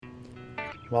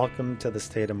Welcome to the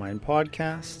State of Mind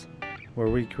podcast, where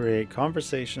we create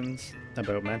conversations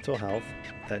about mental health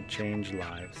that change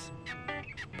lives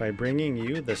by bringing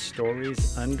you the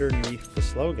stories underneath the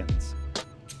slogans.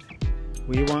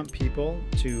 We want people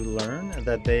to learn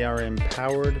that they are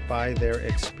empowered by their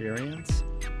experience,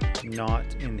 not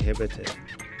inhibited.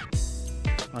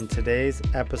 On today's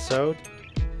episode,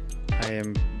 I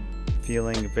am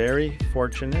feeling very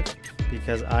fortunate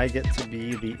because I get to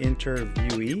be the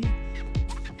interviewee,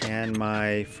 and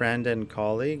my friend and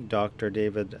colleague, Dr.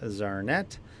 David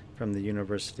Zarnett from the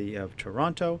University of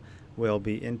Toronto, will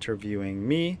be interviewing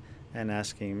me and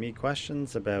asking me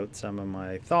questions about some of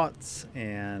my thoughts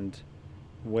and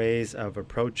ways of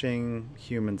approaching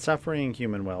human suffering,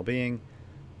 human well-being,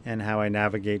 and how I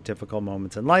navigate difficult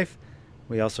moments in life.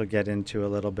 We also get into a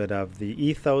little bit of the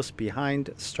ethos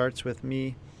behind Starts With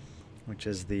Me, which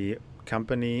is the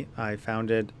company I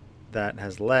founded that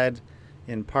has led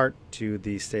in part to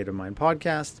the State of Mind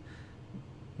podcast.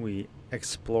 We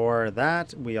explore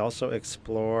that. We also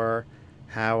explore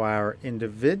how our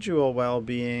individual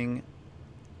well-being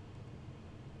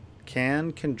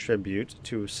can contribute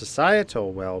to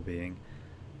societal well-being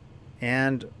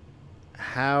and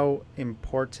how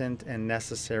important and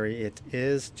necessary it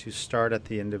is to start at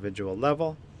the individual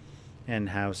level, and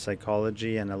how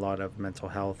psychology and a lot of mental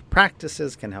health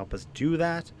practices can help us do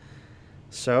that.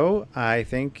 So I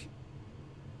think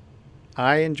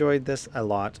I enjoyed this a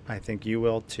lot. I think you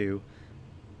will too.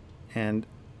 And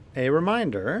a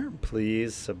reminder,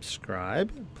 please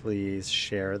subscribe, please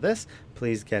share this,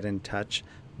 please get in touch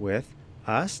with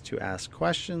us to ask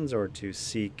questions or to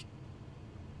seek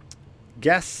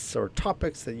guests or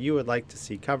topics that you would like to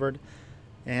see covered.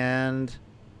 And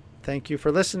thank you for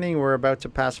listening. We're about to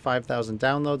pass 5,000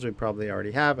 downloads. We probably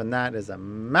already have, and that is a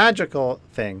magical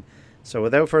thing. So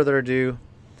without further ado,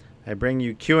 I bring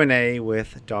you Q&A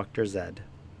with Dr. Zed.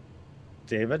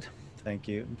 David, thank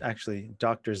you. Actually,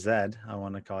 Dr. Zed, I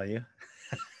want to call you.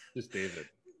 Just David.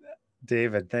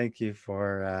 David, thank you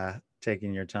for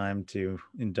taking your time to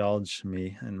indulge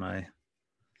me in my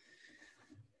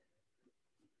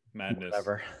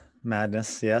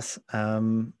madness. Yes.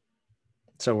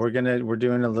 So we're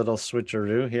doing a little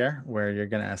switcheroo here where you're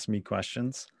gonna ask me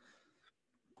questions,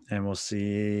 and we'll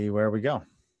see where we go.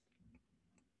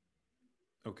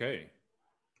 Okay.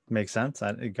 Makes sense.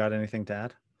 Got anything to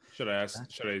add? Should I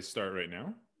start right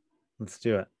now? Let's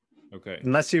do it. Okay.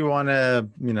 Unless you want to,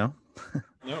 No.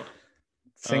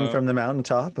 Sing from the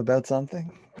mountaintop about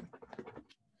something.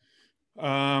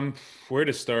 Where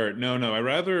to start?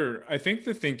 No. I think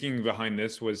the thinking behind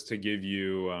this was to give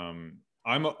you.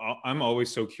 I'm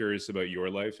always so curious about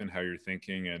your life and how you're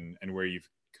thinking and where you've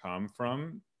come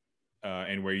from,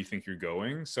 and where you think you're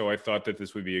going. So I thought that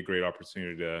this would be a great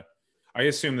opportunity to. I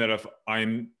assume that if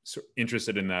I'm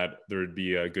interested in that, there would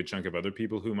be a good chunk of other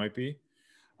people who might be.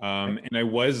 And I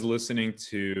was listening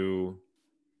to.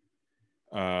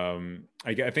 I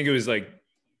think it was like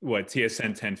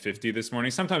TSN 1050 this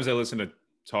morning. Sometimes I listen to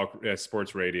talk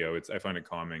sports radio. I find it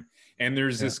calming. And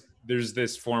there's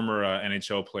this former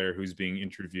NHL player who's being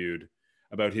interviewed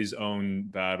about his own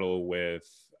battle with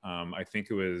I think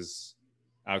it was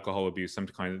alcohol abuse, some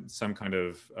kind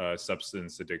of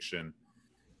substance addiction.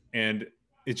 And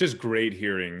it's just great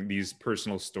hearing these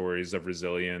personal stories of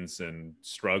resilience and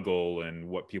struggle and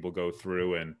what people go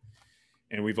through. And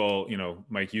we've all,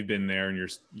 Mike, you've been there and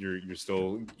you're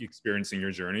still experiencing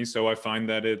your journey. So I find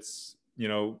that it's,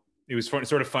 it was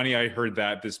sort of funny. I heard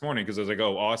that this morning because I was like,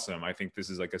 oh, awesome. I think this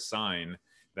is like a sign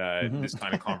that this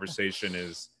kind of conversation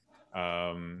it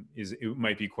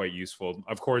might be quite useful.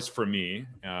 Of course, for me,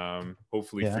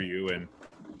 hopefully for you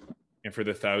and for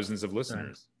the thousands of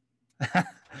listeners.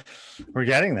 We're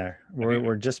getting there.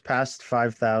 We're just past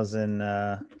 5,000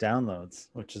 downloads,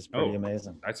 which is pretty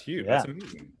amazing. That's huge. Yeah. That's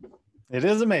amazing. It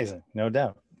is amazing, no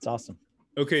doubt. It's awesome.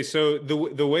 Okay, so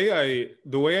the way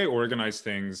I organize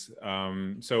things.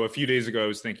 So a few days ago, I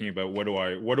was thinking about what do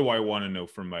I want to know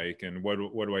from Mike, and what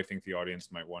do I think the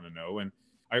audience might want to know, and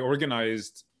I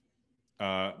organized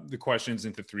the questions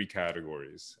into three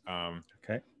categories.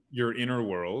 Your inner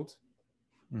world.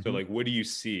 Mm-hmm. So like, what do you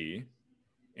see?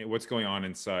 And what's going on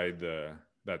inside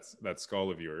that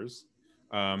skull of yours?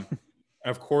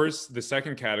 Of course, the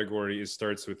second category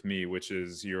starts with me, which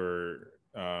is your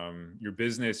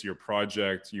business, your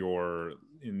project,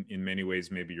 in many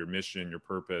ways maybe your mission, your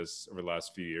purpose over the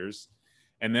last few years,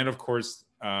 and then of course,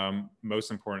 most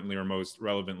importantly or most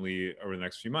relevantly over the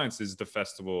next few months is the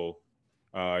festival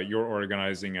you're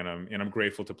organizing, and I'm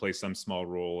grateful to play some small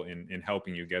role in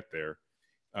helping you get there.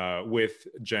 With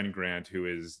Jen Grant, who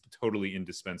is totally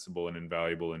indispensable and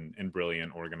invaluable and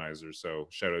brilliant organizer. So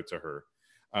shout out to her.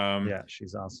 Yeah,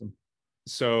 she's awesome.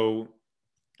 So,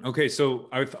 okay, so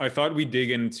I thought we'd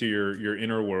dig into your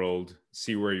inner world,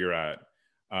 see where you're at.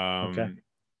 Okay.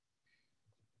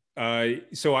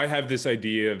 So I have this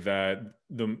idea that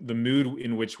the mood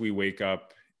in which we wake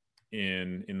up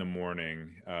in the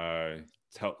morning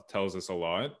tells us a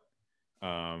lot.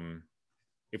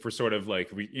 If we're sort of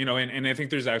like and I think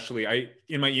there's actually,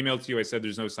 in my email to you I said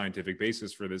there's no scientific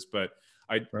basis for this, but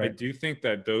I do think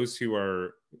that those who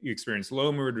experience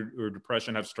low mood or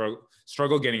depression have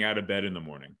struggle getting out of bed in the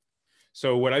morning.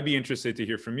 So what I'd be interested to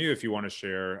hear from you, if you want to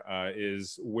share,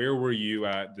 is where were you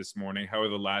at this morning? How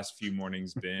have the last few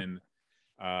mornings been?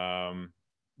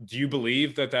 Do you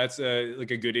believe that that's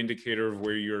like a good indicator of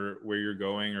where you're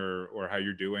going or how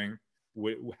you're doing?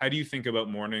 How do you think about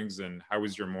mornings, and how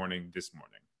was your morning this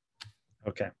morning?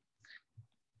 Okay.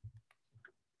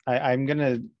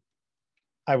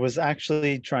 I was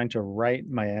actually trying to write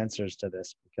my answers to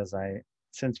this because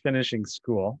since finishing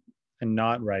school and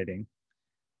not writing,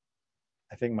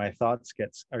 I think my thoughts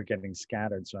are getting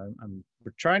scattered. So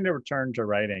we're trying to return to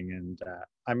writing, and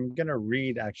I'm going to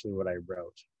read actually what I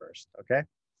wrote first. Okay.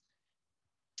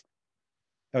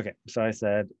 Okay. So I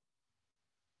said,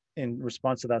 in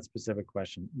response to that specific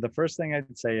question, the first thing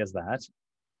I'd say is that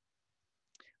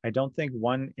I don't think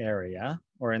one area,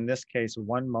 or in this case,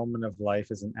 one moment of life,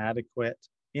 is an adequate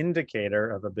indicator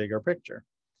of a bigger picture.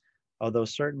 Although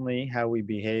certainly how we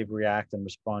behave, react, and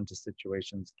respond to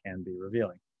situations can be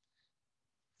revealing.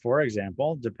 For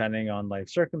example, depending on life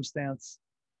circumstance,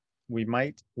 we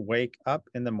might wake up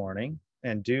in the morning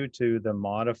and due to the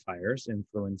modifiers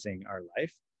influencing our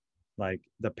life, like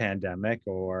the pandemic,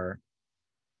 or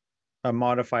a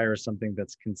modifier is something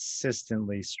that's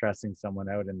consistently stressing someone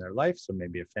out in their life. So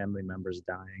maybe a family member's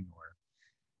dying, or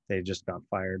they just got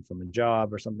fired from a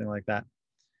job or something like that.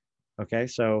 Okay,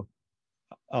 so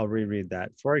I'll reread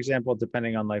that. For example,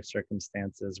 depending on life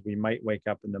circumstances, we might wake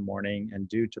up in the morning and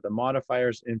due to the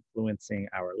modifiers influencing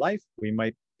our life, we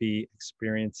might be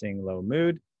experiencing low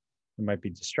mood, we might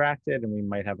be distracted, and we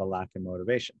might have a lack of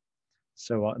motivation.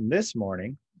 So on this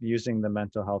morning, using the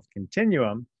mental health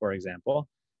continuum, for example,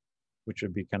 which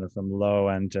would be kind of from low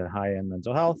end to high end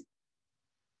mental health,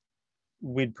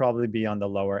 we'd probably be on the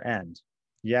lower end.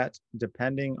 Yet,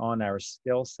 depending on our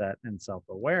skill set and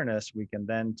self-awareness, we can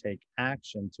then take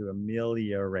action to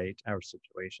ameliorate our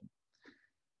situation.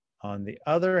 On the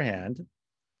other hand,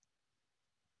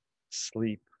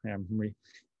 sleep and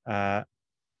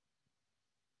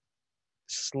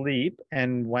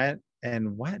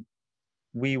what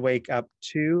we wake up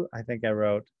to, I think I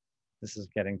wrote, this is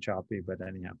getting choppy, but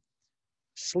anyhow,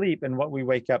 sleep and what we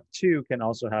wake up to can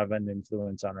also have an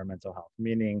influence on our mental health,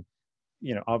 meaning,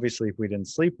 obviously if we didn't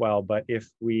sleep well, but if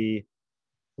we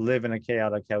live in a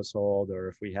chaotic household, or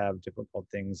if we have difficult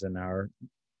things in our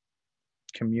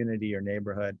community or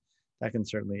neighborhood, that can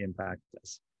certainly impact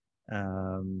us.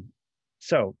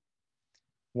 So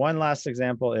one last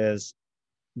example is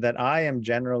that I am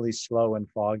generally slow and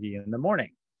foggy in the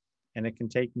morning, and it can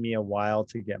take me a while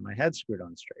to get my head screwed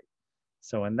on straight.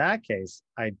 So in that case,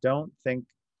 I don't think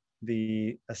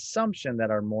the assumption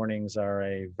that our mornings are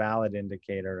a valid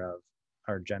indicator of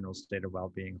our general state of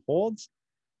well-being holds.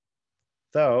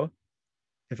 Though,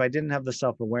 if I didn't have the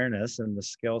self-awareness and the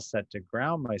skill set to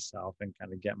ground myself and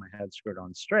kind of get my head screwed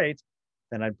on straight,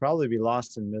 then I'd probably be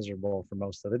lost and miserable for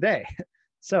most of the day.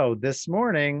 So this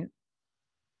morning,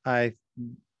 I'd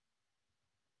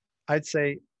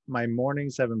say my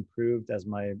mornings have improved as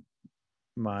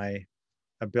my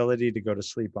ability to go to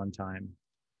sleep on time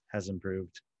has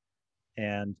improved.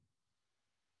 And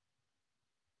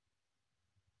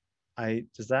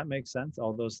does that make sense?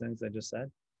 All those things I just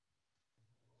said?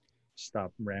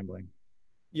 Stop rambling.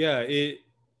 Yeah, it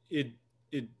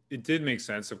did make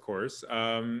sense, of course.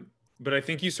 But I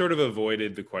think you sort of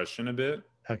avoided the question a bit.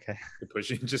 Okay.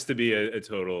 Pushing just to be a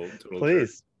total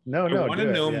Please. jerk. No, I want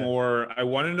to know yeah. more. I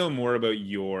want to know more about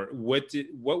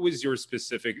what was your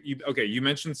specific, you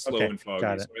mentioned slow and foggy.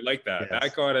 So I like that.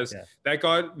 Yes. That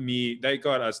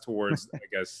got us towards, I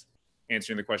guess,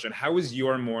 answering the question. How was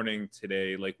your morning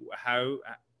today? Like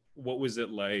what was it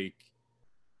like?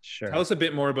 Sure. Tell us a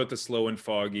bit more about the slow and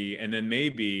foggy. And then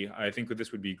maybe, I think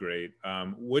this would be great.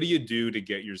 What do you do to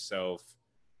get yourself,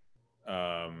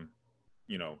 to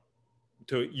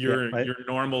your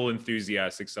normal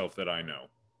enthusiastic self that I know?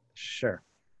 Sure.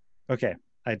 Okay.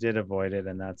 I did avoid it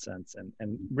in that sense.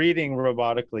 And reading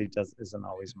robotically isn't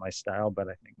always my style, but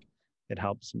I think it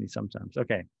helps me sometimes.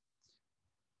 Okay.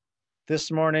 This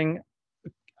morning,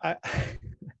 I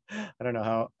don't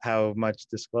know how much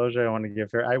disclosure I want to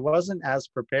give here. I wasn't as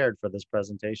prepared for this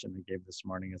presentation I gave this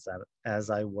morning as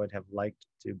I would have liked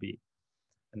to be.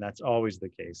 And that's always the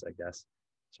case, I guess.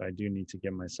 So I do need to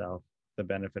give myself the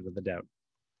benefit of the doubt.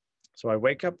 So I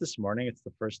wake up this morning. It's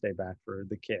the first day back for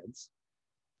the kids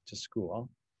to school.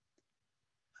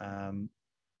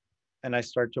 And I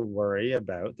start to worry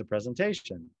about the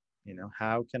presentation.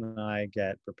 How can I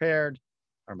get prepared?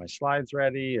 Are my slides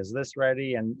ready? Is this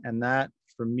ready? And that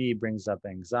for me brings up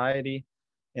anxiety.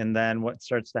 And then what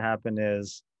starts to happen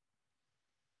is,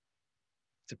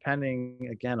 depending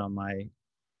again on my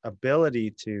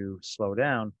ability to slow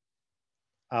down,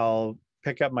 I'll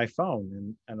pick up my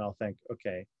phone and I'll think,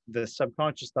 okay, the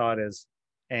subconscious thought is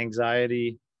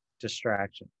anxiety,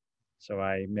 distraction. So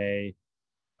I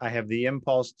have the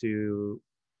impulse to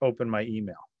open my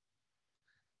email.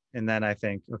 And then I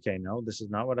think, okay, no, this is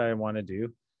not what I want to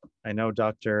do. I know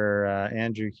Dr.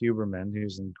 Andrew Huberman,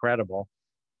 who's incredible,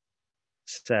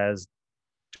 says,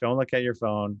 don't look at your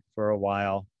phone for a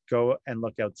while. Go and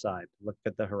look outside. Look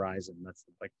at the horizon. That's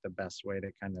like the best way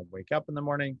to kind of wake up in the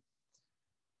morning.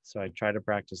 So I try to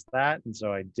practice that. And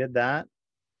so I did that.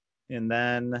 And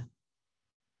then,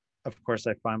 of course,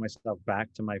 I find myself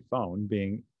back to my phone,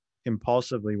 being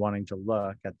impulsively wanting to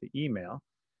look at the email.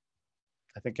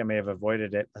 I think I may have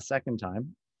avoided it a second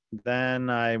time. Then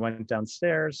I went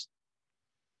downstairs.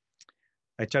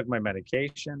 I took my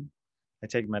medication. I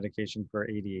take medication for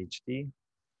ADHD,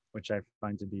 which I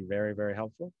find to be very, very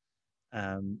helpful.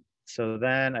 So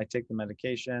then I take the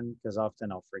medication because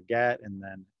often I'll forget. And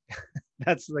then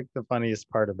that's like the funniest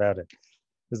part about it,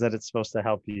 is that it's supposed to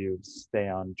help you stay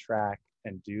on track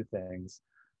and do things.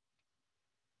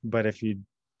 But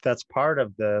that's part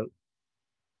of the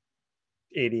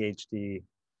ADHD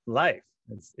life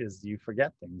is you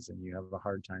forget things and you have a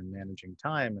hard time managing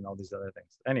time and all these other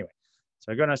things. Anyway,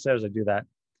 so I go downstairs, I do that.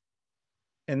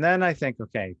 And then I think,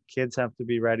 okay, kids have to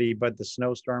be ready, but the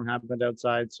snowstorm happened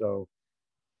outside. So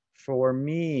for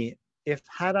me,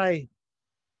 the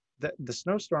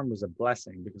snowstorm was a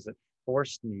blessing because it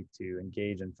forced me to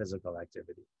engage in physical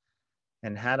activity.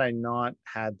 And had I not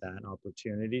had that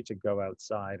opportunity to go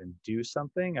outside and do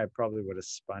something, I probably would have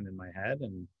spun in my head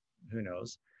and who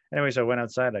knows. Anyway, so I went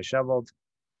outside, I shoveled,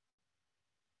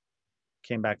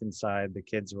 came back inside. The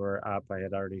kids were up. I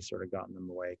had already sort of gotten them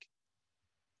awake.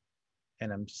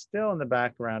 And I'm still in the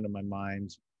background of my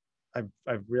mind.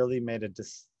 I've really made a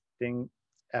distinct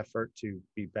effort to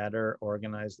be better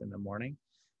organized in the morning.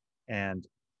 And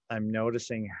I'm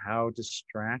noticing how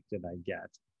distracted I get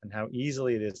and how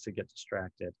easily it is to get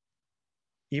distracted.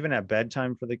 Even at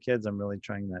bedtime for the kids, I'm really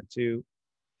trying that too.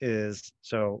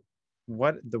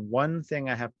 The one thing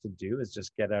I have to do is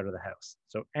just get out of the house.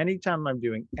 So anytime I'm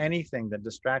doing anything that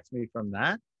distracts me from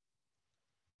that,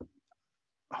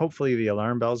 hopefully the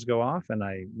alarm bells go off and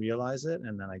I realize it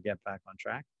and then I get back on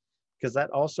track, because that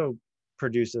also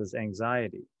produces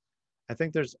anxiety. I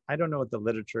think I don't know what the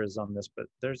literature is on this, but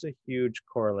there's a huge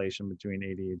correlation between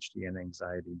ADHD and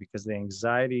anxiety, because the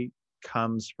anxiety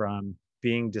comes from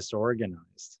being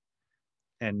disorganized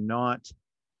and not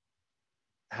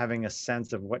having a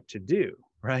sense of what to do,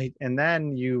 right? And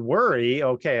then you worry,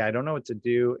 okay, I don't know what to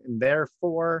do. And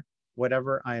therefore,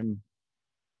 whatever I'm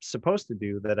supposed to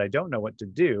do that I don't know what to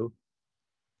do,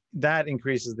 that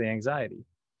increases the anxiety.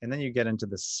 And then you get into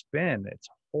the spin. It's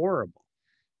horrible.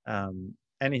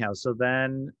 Anyhow, so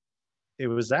then it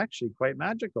was actually quite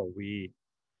magical. We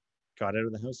got out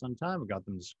of the house on time. We got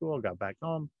them to school, got back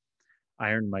home,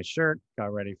 ironed my shirt,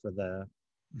 got ready for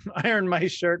ironed my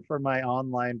shirt for my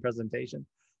online presentation.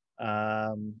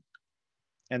 And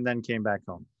then came back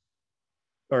home.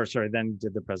 Then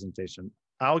did the presentation.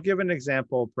 I'll give an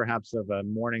example perhaps of a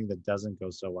morning that doesn't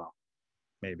go so well,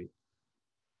 maybe.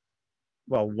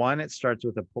 Well, one, it starts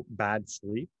with a bad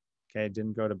sleep. Okay, I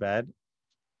didn't go to bed.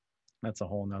 That's a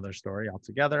whole nother story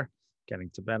altogether, getting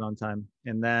to bed on time.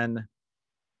 And then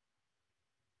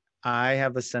I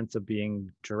have a sense of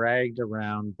being dragged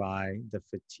around by the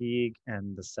fatigue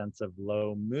and the sense of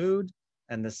low mood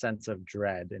and the sense of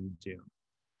dread and doom.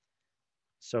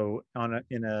 So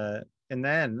and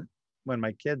then when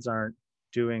my kids aren't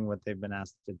doing what they've been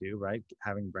asked to do, right?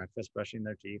 Having breakfast, brushing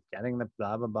their teeth, getting the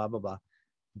blah, blah, blah, blah, blah.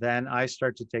 Then I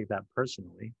start to take that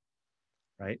personally,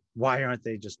 right? Why aren't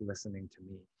they just listening to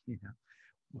me?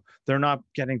 They're not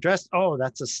getting dressed. Oh,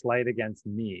 that's a slight against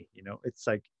me. It's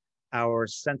like our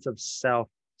sense of self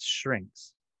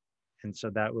shrinks. And so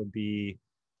that would be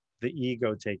the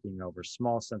ego taking over,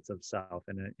 small sense of self.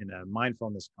 In a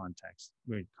mindfulness context,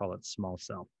 we'd call it small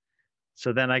self.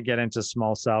 So then I get into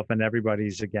small self and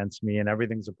everybody's against me and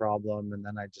everything's a problem. And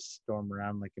then I just storm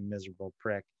around like a miserable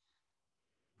prick.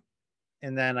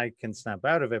 And then I can snap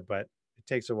out of it, but it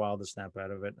takes a while to snap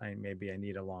out of it. Maybe I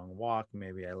need a long walk.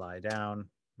 Maybe I lie down.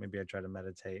 Maybe I try to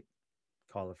meditate,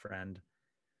 call a friend.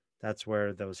 that's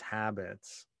where those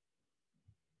habits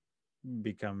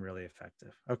become really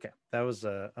effective. Okay, that was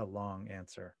a long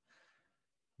answer.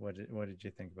 What did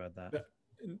you think about that?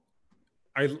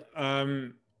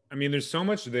 I mean, there's so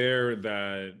much there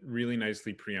that really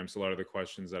nicely preempts a lot of the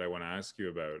questions that I want to ask you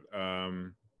about.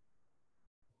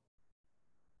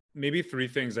 Maybe three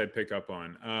things I'd pick up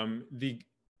on.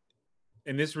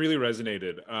 And this really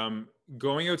resonated.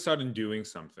 Going outside and doing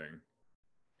something.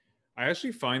 I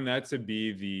actually find that to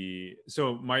be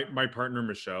so my partner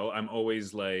Michelle, I'm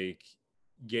always like,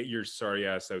 get your sorry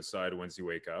ass outside once you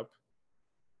wake up.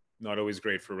 Not always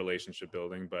great for relationship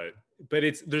building, but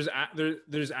it's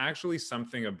there's actually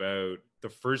something about the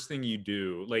first thing you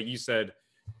do, like you said,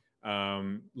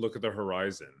 look at the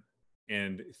horizon,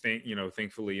 and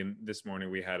thankfully this morning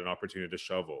we had an opportunity to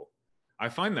shovel. I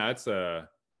find that's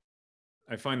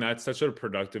such a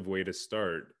productive way to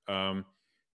start.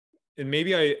 And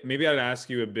maybe I'd ask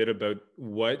you a bit about,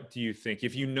 what do you think,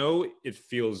 if it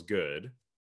feels good,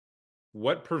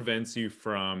 what prevents you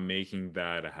from making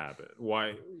that a habit?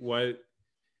 What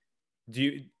do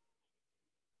you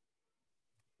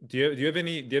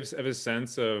have a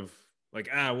sense of, like,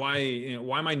 why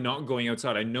am I not going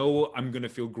outside? I know I'm going to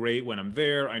feel great when I'm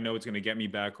there. I know it's going to get me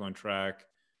back on track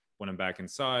when I'm back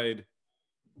inside.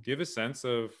 Do you have a sense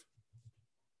of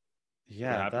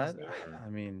I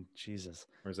mean, Jesus.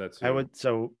 Or is that too? I would,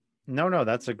 so no,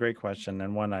 that's a great question,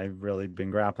 and one I've really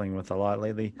been grappling with a lot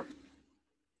lately.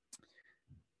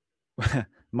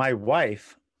 My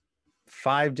wife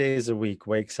 5 days a week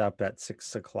wakes up at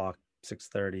 6:00,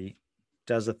 6:30,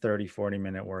 does a 30-40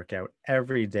 minute workout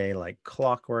every day, like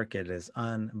clockwork. It is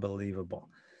unbelievable.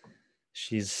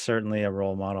 She's certainly a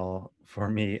role model for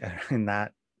me in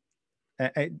that.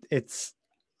 I'm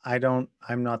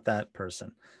not that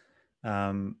person.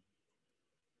 I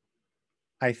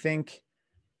think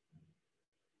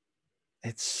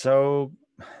it's so,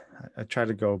 I try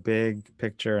to go big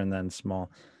picture and then small.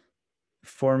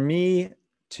 For me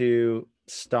to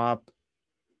stop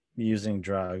using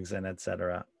drugs and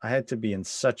etc., I had to be in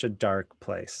such a dark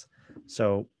place.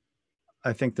 So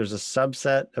I think there's a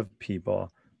subset of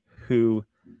people who,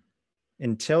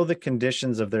 until the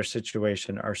conditions of their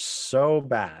situation are so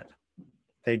bad,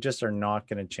 they just are not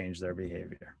going to change their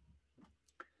behavior.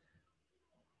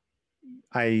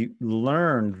 I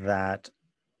learned that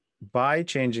by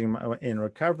changing in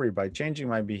recovery, by changing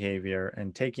my behavior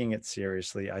and taking it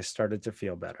seriously, I started to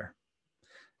feel better.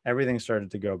 Everything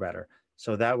started to go better.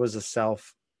 So that was a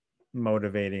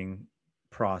self-motivating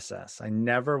process. I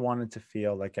never wanted to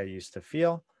feel like I used to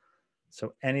feel.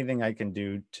 So anything I can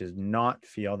do to not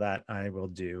feel that, I will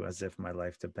do, as if my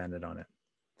life depended on it.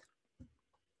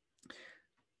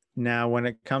 Now, when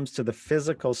it comes to the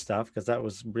physical stuff, because that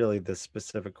was really the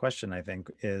specific question, I think,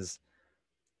 is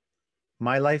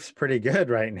my life's pretty good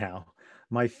right now.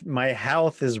 My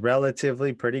health is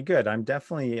relatively pretty good. I'm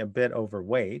definitely a bit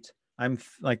overweight. I'm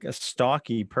like a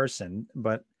stocky person,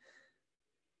 but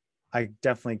I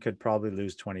definitely could probably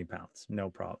lose 20 pounds. No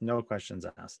problem. No questions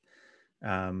asked.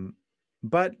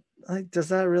 But like, does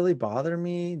that really bother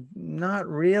me? Not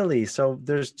really. So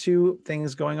there's two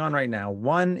things going on right now.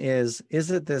 One is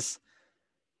it this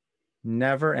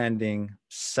never-ending,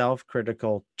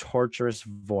 self-critical, torturous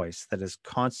voice that is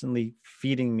constantly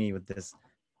feeding me with this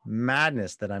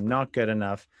madness that I'm not good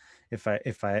enough.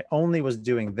 If I only was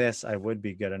doing this, I would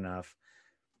be good enough.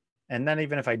 And then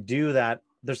even if I do that,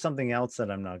 there's something else that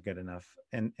I'm not good enough.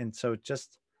 And so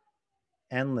just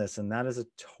endless. And that is a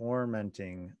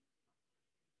tormenting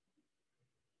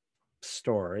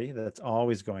story that's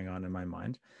always going on in my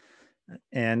mind.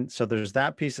 And so there's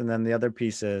that piece. And then the other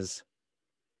piece is,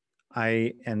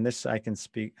 and this I can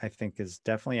speak, I think is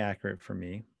definitely accurate for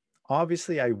me.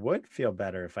 Obviously, I would feel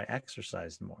better if I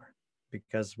exercised more,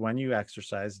 because when you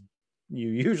exercise, you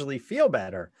usually feel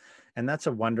better. And that's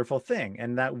a wonderful thing.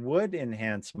 And that would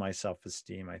enhance my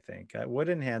self-esteem, I think. It would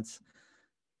enhance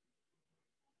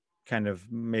kind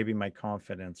of maybe my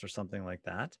confidence or something like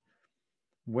that.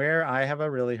 Where I have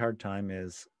a really hard time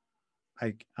is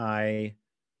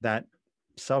that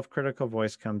self-critical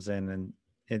voice comes in, and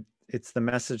it's the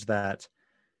message that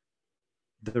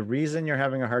the reason you're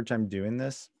having a hard time doing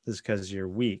this is because you're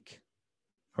weak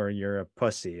or you're a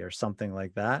pussy or something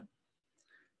like that.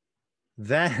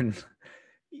 Then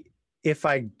if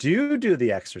I do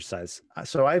the exercise,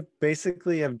 so I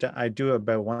basically I do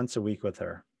about once a week with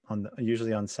her,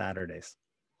 usually on Saturdays.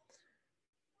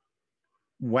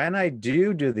 When I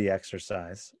do the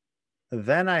exercise,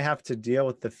 then I have to deal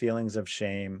with the feelings of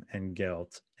shame and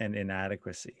guilt and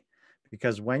inadequacy.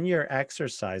 Because when you're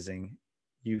exercising,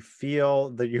 you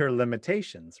feel your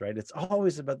limitations, right? It's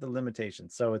always about the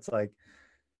limitations. So it's like,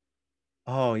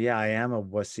 oh yeah, I am a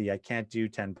wussy. I can't do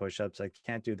 10 push-ups. I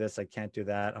can't do this. I can't do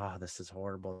that. Oh, this is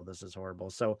horrible. This is horrible.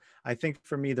 So I think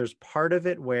for me, there's part of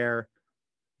it where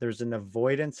there's an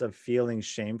avoidance of feeling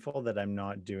shameful that I'm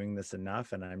not doing this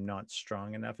enough and I'm not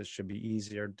strong enough. It should be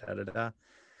easier, da da da.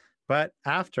 But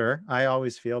after, I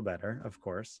always feel better, of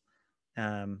course.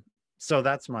 Um, so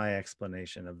that's my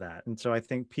explanation of that. And so I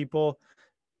think people,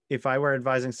 if I were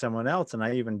advising someone else, and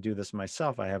I even do this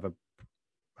myself, I have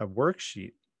a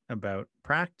worksheet about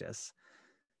practice.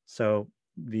 So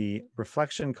the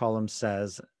reflection column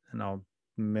says, and I'll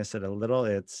miss it a little,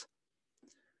 it's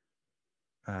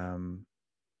um,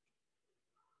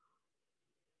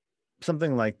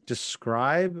 something like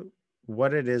describe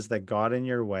what it is that got in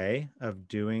your way of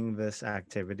doing this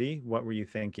activity. What were you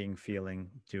thinking, feeling,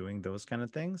 doing those kind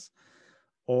of things?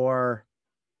 Or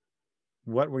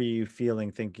what were you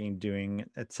feeling, thinking, doing,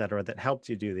 etc., that helped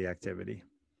you do the activity?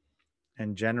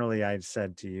 And generally, I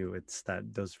said to you, it's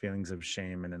that those feelings of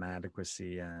shame and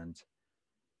inadequacy, and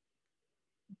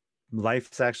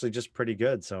life's actually just pretty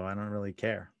good, so I don't really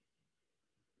care.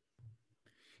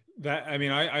 That, I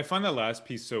mean, I find that last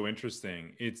piece so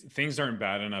interesting. It's things aren't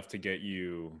bad enough to get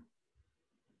you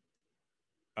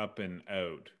up and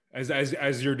out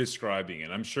as you're describing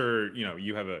it. I'm sure, you know,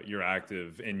 you're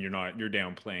active and you're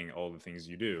downplaying all the things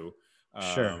you do.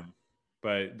 Sure.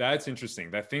 But that's interesting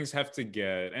that things have to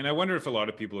get, and I wonder if a lot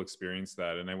of people experience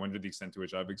that. And I wonder the extent to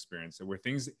which I've experienced it, where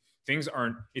things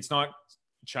aren't, it's not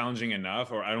challenging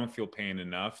enough, or I don't feel pain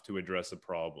enough to address a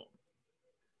problem.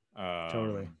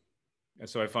 Totally. And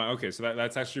so I find, okay, so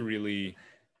that's actually really,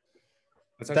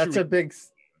 That's a big,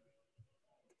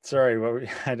 sorry,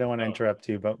 I don't want to oh, interrupt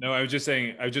you, but no, I was just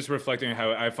saying, I was just reflecting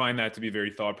how I find that to be very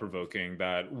thought provoking.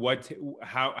 That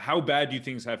how bad do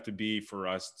things have to be for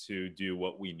us to do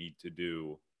what we need to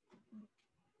do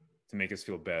to make us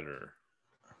feel better?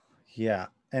 yeah.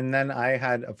 And then I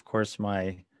had, of course,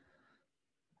 my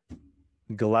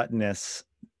gluttonous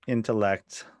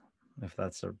intellect, if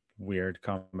that's a weird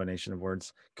combination of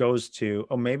words, goes to,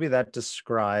 oh, maybe that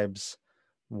describes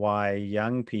why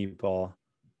young people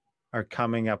are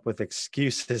coming up with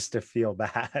excuses to feel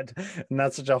bad. And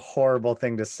that's such a horrible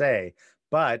thing to say.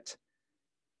 But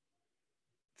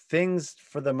things,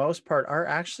 for the most part, are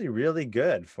actually really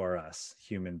good for us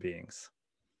human beings.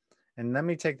 And let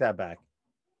me take that back.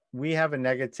 We have a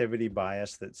negativity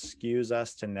bias that skews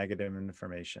us to negative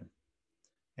information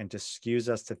and to skews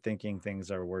us to thinking things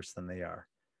are worse than they are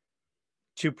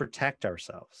to protect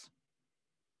ourselves.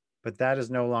 But that is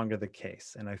no longer the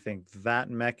case. And I think that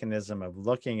mechanism of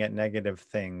looking at negative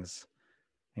things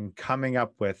and coming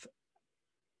up with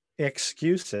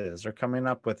excuses, or coming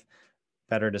up with,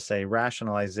 better to say,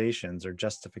 rationalizations or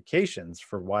justifications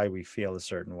for why we feel a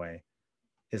certain way,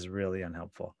 is really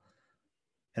unhelpful.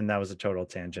 And that was a total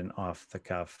tangent off the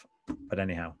cuff. But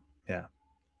anyhow, yeah.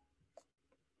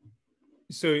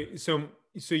 So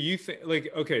you think, like,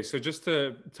 okay, so just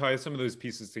to tie some of those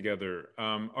pieces together,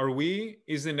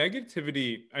 is the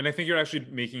negativity, and I think you're actually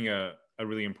making a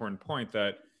really important point,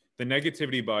 that the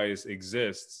negativity bias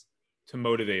exists to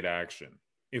motivate action.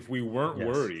 If we weren't Yes.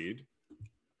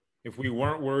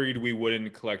 worried, we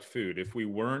wouldn't collect food. If we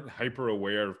weren't hyper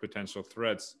aware of potential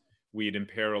threats, we'd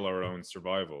imperil our own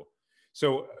survival.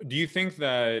 So do you think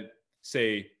that,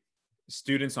 say,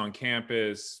 students on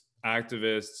campus,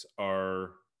 activists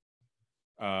are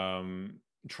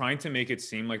trying to make it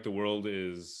seem like the world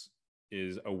is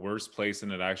a worse place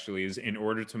than it actually is, in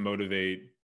order to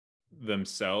motivate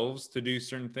themselves to do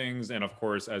certain things, and of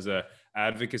course as a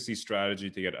advocacy strategy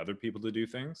to get other people to do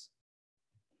things?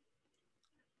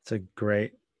 It's a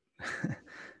great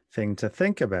thing to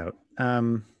think about.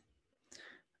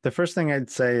 The first thing I'd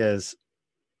say is,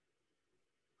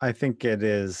 I think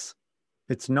it's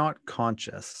not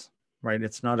conscious, right?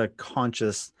 It's not a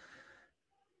conscious,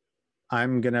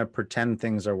 I'm going to pretend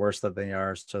things are worse than they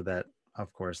are so that,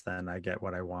 of course, then I get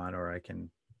what I want, or I can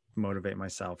motivate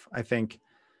myself.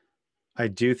 I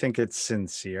do think it's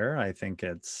sincere. I think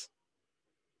it's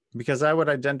because I would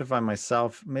identify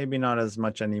myself, maybe not as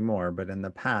much anymore, but in the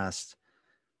past,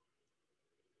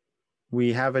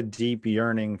 we have a deep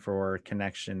yearning for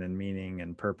connection and meaning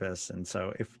and purpose. And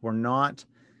so if we're not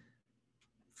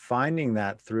finding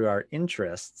that through our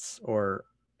interests, or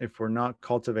if we're not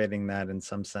cultivating that in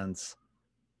some sense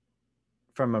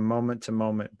from a moment to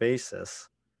moment basis,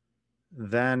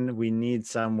 then we need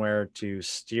somewhere to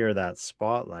steer that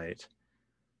spotlight.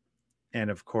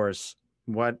 And of course,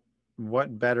 what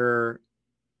better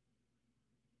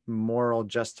moral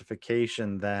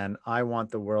justification than, I want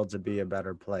the world to be a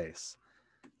better place,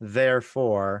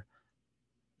 therefore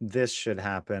this should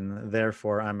happen,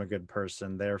 therefore I'm a good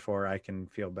person, therefore I can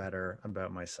feel better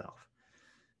about myself.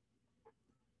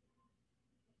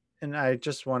 And I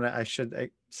just want to, I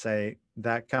should say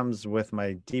that comes with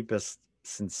my deepest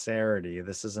sincerity.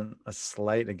 This isn't a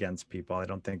slight against people. I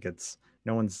don't think it's,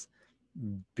 no one's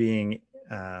being,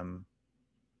 I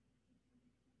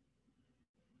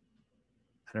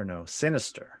don't know,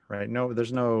 sinister, right? No,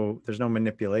 there's no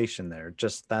manipulation there.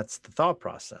 Just that's the thought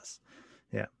process.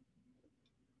 Yeah.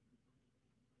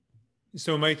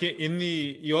 So Mike,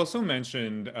 you also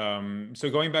mentioned, so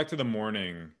going back to the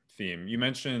morning theme, you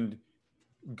mentioned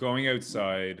going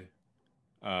outside,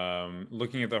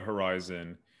 looking at the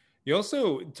horizon. You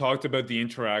also talked about the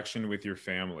interaction with your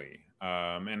family,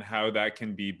 and how that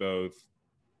can be both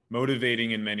motivating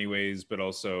in many ways, but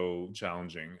also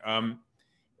challenging.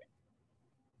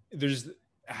 There's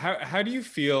how do you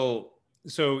feel?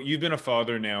 So you've been a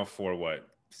father now for what,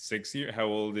 6 years? How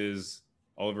old is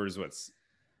Oliver? Is what's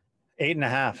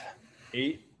 8.5.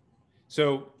 8?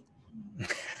 So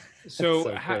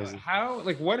So crazy. how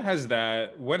like what has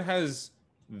that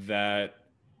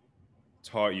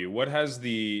taught you? What has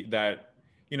that,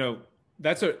 you know,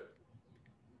 that's a,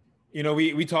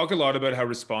 we talk a lot about how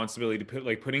responsibility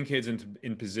to putting kids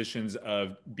in positions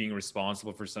of being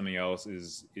responsible for something else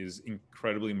is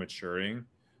incredibly maturing.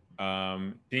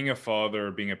 Being a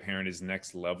father, being a parent is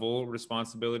next level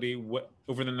responsibility. What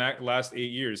over the last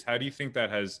 8 years, how do you think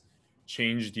that has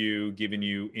changed you, given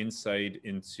you insight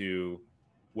into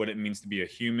what it means to be a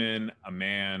human, a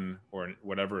man, or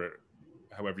whatever,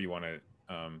 however you want to,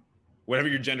 whatever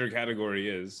your gender category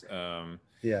is.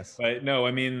 Yes. But no,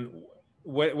 I mean,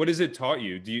 what has it taught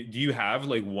you? Do you have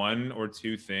like one or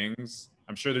two things?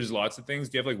 I'm sure there's lots of things.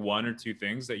 Do you have like one or two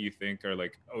things that you think are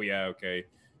like, oh yeah, okay,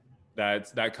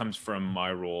 that comes from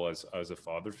my role as a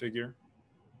father figure?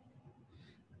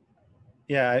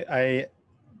 Yeah,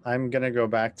 I'm gonna go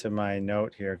back to my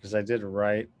note here because I did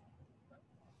write,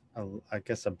 I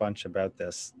guess, a bunch about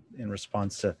this in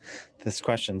response to this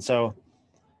question. So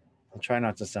I'll try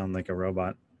not to sound like a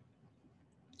robot.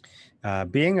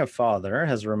 Being a father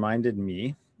has reminded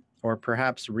me, or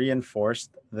perhaps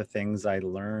reinforced, the things I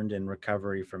learned in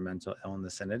recovery from mental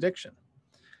illness and addiction.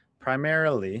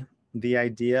 Primarily, the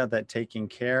idea that to taking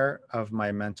care of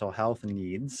my mental health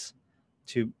needs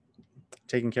to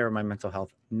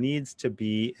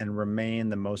be and remain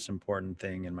the most important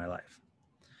thing in my life.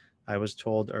 I was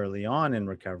told early on in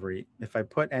recovery, if I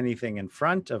put anything in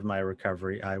front of my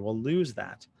recovery, I will lose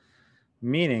that.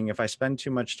 Meaning, if I spend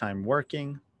too much time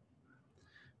working,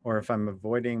 or if I'm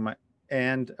avoiding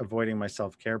my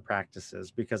self-care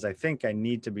practices because I think I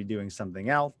need to be doing something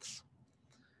else,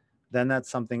 then that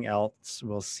something else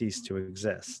will cease to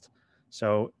exist.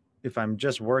 So if I'm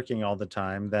just working all the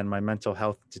time, then my mental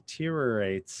health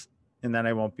deteriorates, and then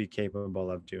I won't be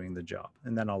capable of doing the job,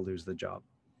 and then I'll lose the job.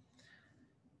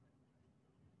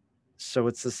 So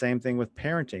it's the same thing with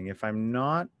parenting. If I'm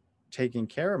not taking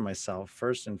care of myself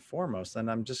first and foremost, then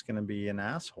I'm just going to be an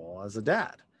asshole as a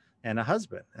dad and a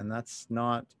husband, and that's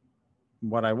not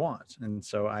what I want. And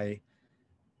so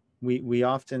we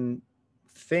often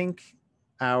think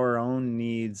our own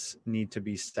needs need to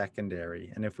be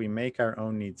secondary, and if we make our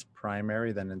own needs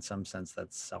primary, then in some sense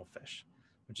that's selfish,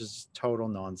 which is total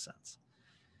nonsense.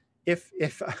 If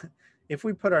if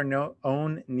we put our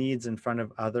own needs in front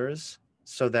of others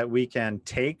so that we can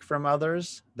take from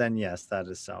others, then yes, that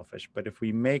is selfish. But if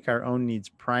we make our own needs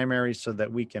primary so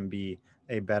that we can be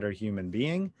a better human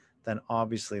being, then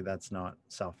obviously that's not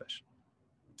selfish.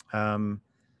 Okay,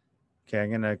 I'm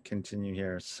going to continue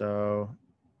here. So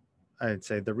I'd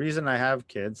say the reason I have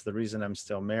kids, the reason I'm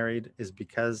still married, is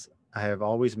because I have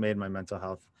always made my mental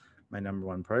health my number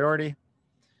one priority.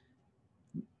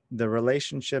 The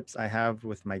relationships I have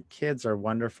with my kids are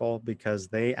wonderful because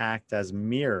they act as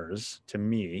mirrors to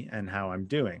me and how I'm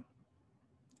doing.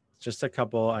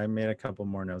 I made a couple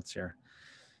more notes here.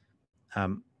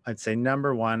 I'd say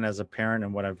number one, as a parent,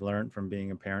 and what I've learned from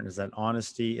being a parent, is that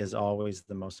honesty is always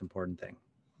the most important thing.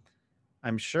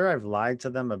 I'm sure I've lied to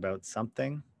them about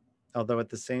something, although at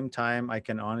the same time, I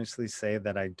can honestly say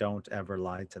that I don't ever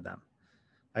lie to them.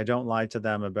 I don't lie to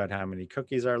them about how many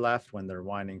cookies are left when they're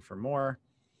whining for more.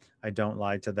 I don't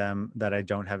lie to them that I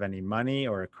don't have any money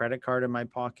or a credit card in my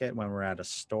pocket when we're at a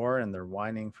store and they're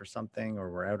whining for something,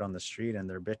 or we're out on the street and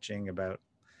they're bitching about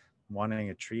wanting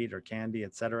a treat or candy,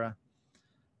 etc.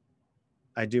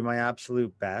 I do my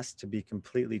absolute best to be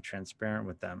completely transparent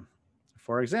with them.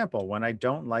 For example, when I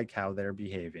don't like how they're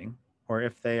behaving, or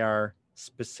if they are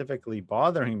specifically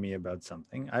bothering me about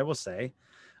something, I will say,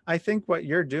 I think what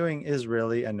you're doing is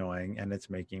really annoying and it's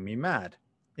making me mad.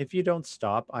 If you don't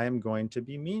stop, I am going to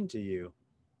be mean to you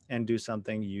and do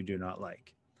something you do not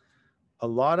like. A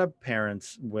lot of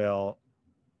parents will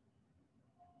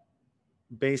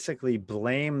basically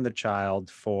blame the child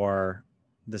for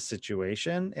the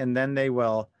situation, and then they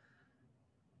will,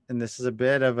 and this is a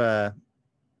bit of a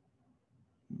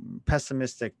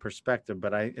pessimistic perspective,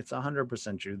 but it's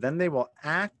 100% true. Then they will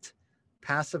act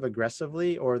passive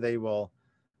aggressively, or they will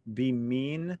be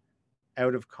mean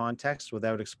out of context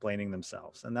without explaining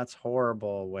themselves. And that's a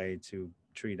horrible way to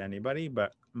treat anybody,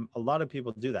 but a lot of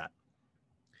people do that.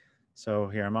 So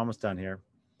here, I'm almost done here.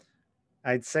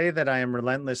 I'd say that I am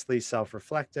relentlessly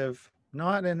self-reflective,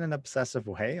 not in an obsessive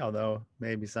way, although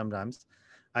maybe sometimes.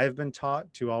 I have been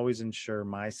taught to always ensure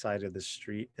my side of the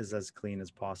street is as clean as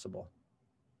possible.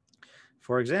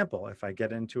 For example, if I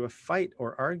get into a fight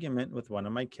or argument with one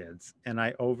of my kids and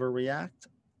I overreact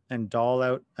and dole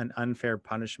out an unfair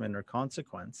punishment or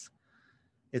consequence,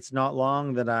 it's not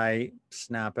long that I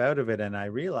snap out of it and I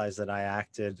realize that I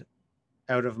acted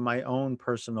out of my own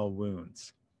personal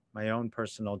wounds, my own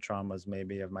personal traumas,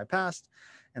 maybe of my past,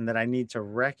 and that I need to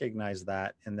recognize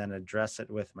that and then address it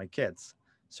with my kids.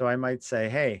 So I might say,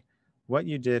 hey, what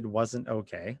you did wasn't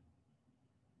okay.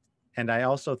 And I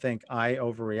also think I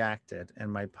overreacted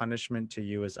and my punishment to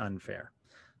you is unfair.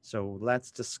 So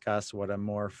let's discuss what a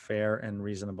more fair and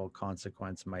reasonable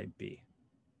consequence might be.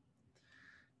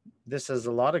 This has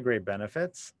a lot of great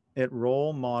benefits. It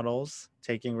role models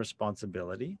taking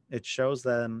responsibility. It shows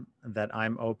them that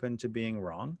I'm open to being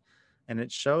wrong. And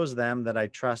it shows them that I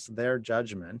trust their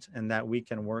judgment and that we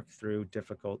can work through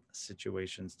difficult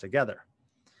situations together.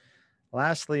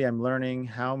 Lastly, I'm learning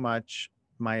how much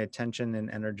my attention and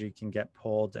energy can get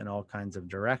pulled in all kinds of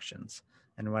directions.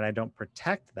 And when I don't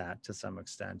protect that to some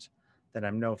extent, then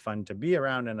I'm no fun to be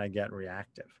around and I get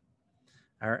reactive.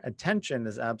 Our attention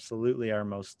is absolutely our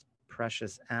most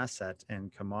precious asset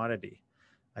and commodity.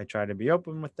 I try to be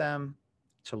open with them,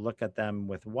 to look at them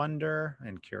with wonder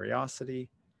and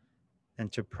curiosity,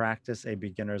 and to practice a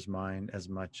beginner's mind as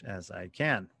much as I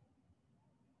can.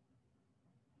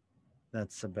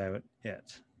 That's about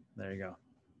it. There you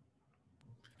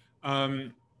go.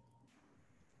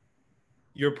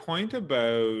 Your point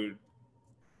about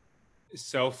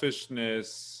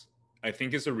selfishness, I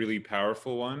think, is a really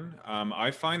powerful one.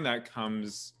 I find that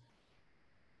comes,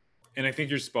 and I think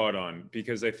you're spot on,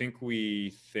 because I think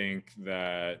we think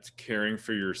that caring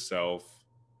for yourself,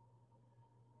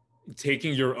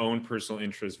 taking your own personal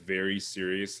interests very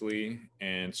seriously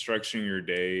and structuring your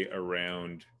day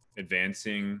around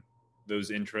advancing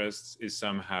those interests is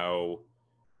somehow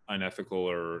unethical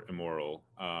or immoral.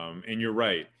 And you're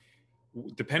right.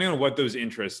 Depending on what those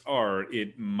interests are,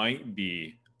 it might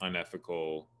be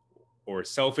unethical or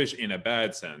selfish in a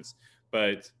bad sense.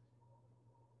 But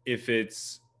if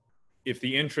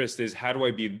the interest is how do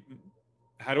I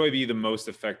be the most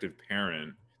effective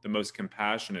parent, the most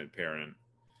compassionate parent,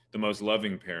 the most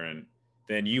loving parent,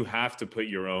 then you have to put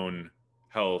your own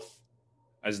health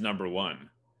as number one,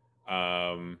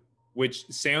 which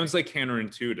sounds like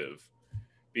counterintuitive,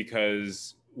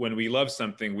 because when we love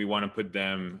something, we want to put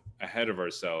them ahead of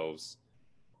ourselves.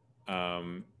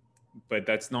 But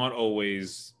that's not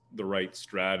always the right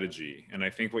strategy. And I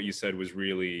think what you said was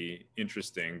really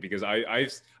interesting, because I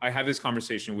have this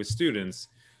conversation with students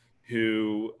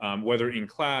who, whether in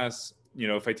class,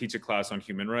 if I teach a class on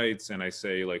human rights and I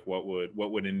say, like, what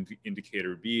would an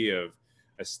indicator be of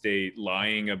a state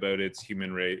lying about its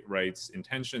human rights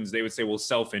intentions, they would say, well,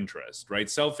 self-interest, right?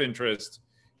 Self-interest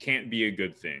can't be a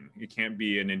good thing. It can't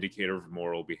be an indicator of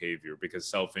moral behavior because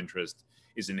self-interest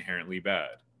is inherently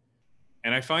bad.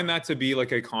 And I find that to be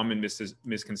like a common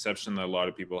misconception that a lot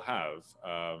of people have,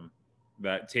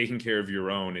 that taking care of your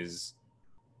own is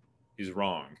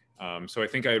wrong. So I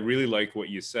think I really like what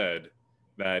you said,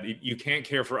 that you can't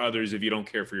care for others if you don't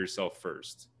care for yourself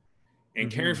first. And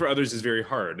caring for others is very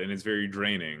hard and it's very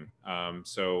draining.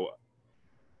 So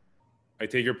I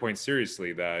take your point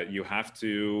seriously, that you have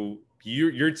to,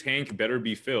 your tank better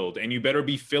be filled, and you better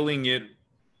be filling it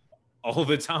all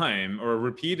the time or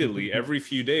repeatedly every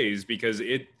few days, because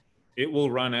it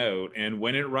will run out. And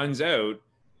when it runs out,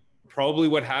 probably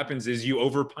what happens is you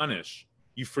overpunish,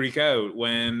 you freak out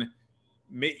when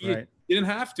you didn't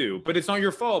have to, but it's not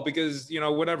your fault because,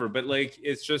 whatever. But like,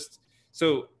 it's just,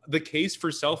 so the case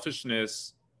for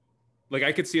selfishness, like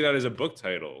I could see that as a book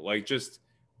title, like just,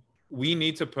 we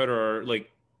need to put our,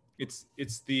 like, it's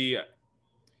the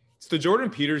Jordan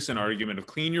Peterson argument of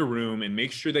clean your room and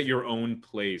make sure that your own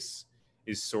place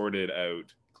is sorted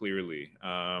out clearly,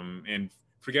 and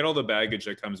forget all the baggage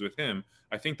that comes with him.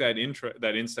 I think that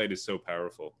insight is so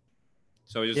powerful.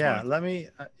 So I just I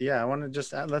want to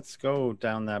just let's go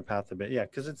down that path a bit. Yeah,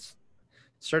 because it's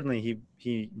certainly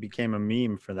he became a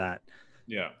meme for that.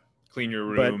 Yeah, clean your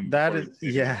room. But that is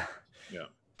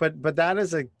but that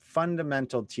is a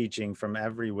fundamental teaching from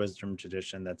every wisdom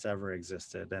tradition that's ever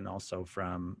existed, and also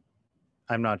from,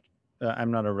 I'm not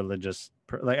a religious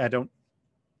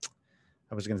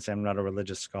I was going to say I'm not a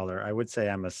religious scholar. I would say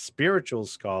I'm a spiritual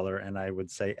scholar, and I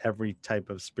would say every type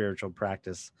of spiritual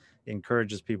practice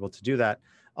encourages people to do that,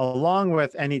 along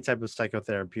with any type of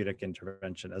psychotherapeutic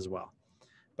intervention as well.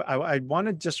 But I want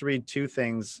to just read two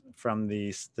things from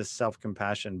the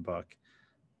self-compassion book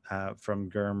from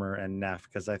Germer and Neff,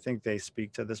 because I think they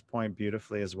speak to this point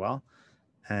beautifully as well.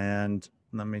 And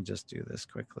let me just do this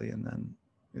quickly, and then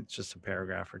it's just a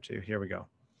paragraph or two. Here we go.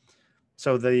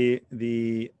 So the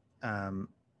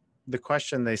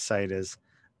question they cite is,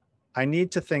 I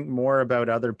need to think more about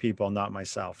other people, not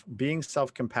myself. Being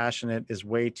self-compassionate is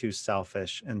way too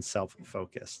selfish and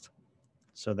self-focused.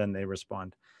 So then they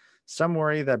respond, some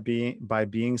worry that by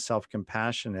being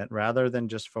self-compassionate, rather than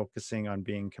just focusing on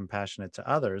being compassionate to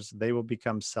others, they will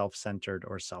become self-centered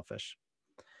or selfish.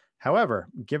 However,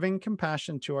 giving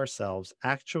compassion to ourselves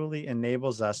actually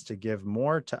enables us to give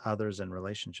more to others in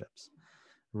relationships.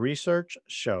 Research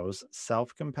shows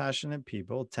self-compassionate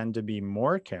people tend to be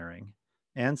more caring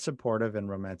and supportive in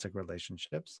romantic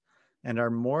relationships, and are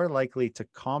more likely to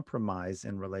compromise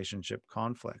in relationship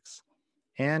conflicts,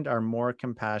 and are more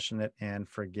compassionate and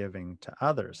forgiving to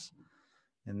others.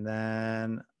 And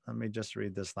then let me just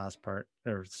read this last part,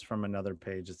 or it's from another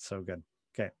page. It's so good.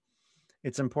 Okay.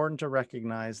 It's important to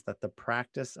recognize that the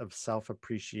practice of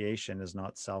self-appreciation is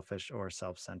not selfish or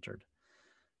self-centered.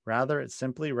 Rather, it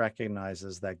simply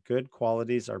recognizes that good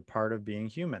qualities are part of being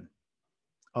human.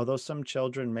 Although some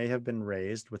children may have been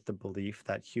raised with the belief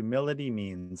that humility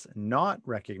means not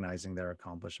recognizing their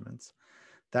accomplishments,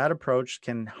 that approach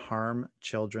can harm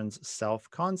children's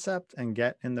self-concept and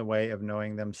get in the way of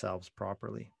knowing themselves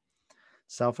properly.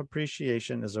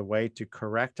 Self-appreciation is a way to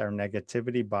correct our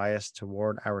negativity bias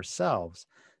toward ourselves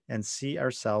and see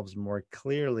ourselves more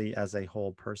clearly as a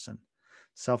whole person.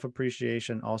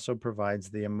 Self-appreciation also provides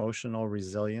the emotional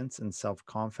resilience and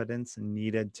self-confidence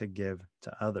needed to give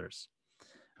to others.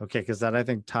 Okay, because that I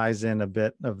think ties in a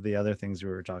bit of the other things we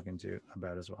were talking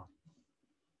about as well.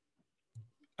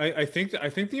 I think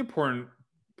the important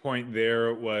point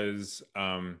there was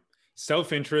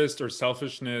self-interest or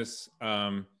selfishness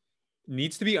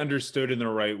needs to be understood in the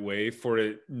right way for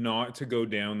it not to go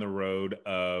down the road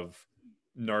of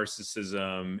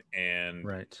narcissism and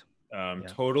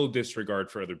total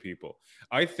disregard for other people.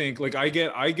 I think, like, I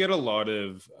get a lot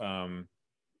of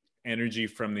energy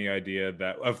from the idea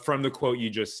that from the quote you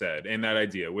just said, and that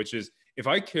idea, which is, if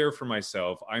I care for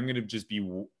myself, I'm going to just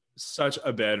be such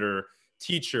a better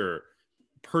teacher,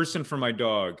 person for my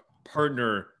dog,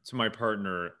 partner to my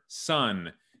partner,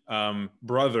 son,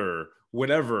 brother,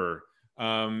 whatever.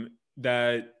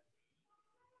 That,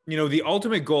 you know, the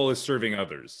ultimate goal is serving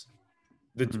others.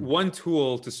 The one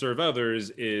tool to serve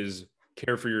others is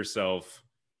care for yourself.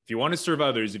 If you want to serve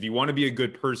others, if you want to be a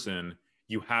good person,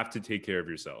 you have to take care of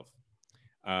yourself.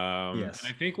 Yes.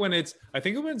 And I think when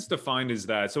it's defined as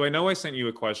that. So I know I sent you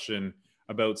a question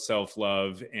about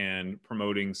self-love and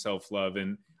promoting self-love,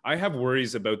 and I have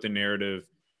worries about the narrative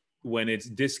when it's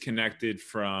disconnected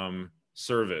from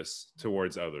service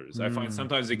towards others. I find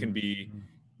sometimes it can be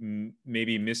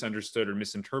maybe misunderstood or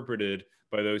misinterpreted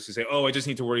by those who say, "Oh, I just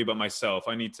need to worry about myself.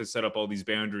 I need to set up all these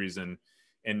boundaries and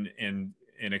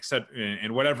accept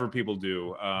and whatever people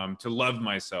do to love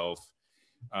myself,"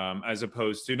 as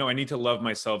opposed to, no, I need to love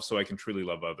myself so I can truly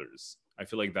love others. I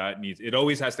feel like it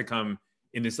always has to come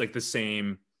in this, like, the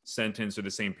same sentence or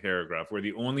the same paragraph, where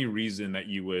the only reason that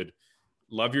you would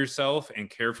love yourself and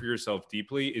care for yourself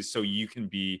deeply is so you can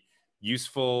be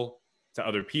useful to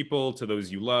other people, to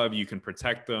those you love. You can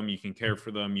protect them, you can care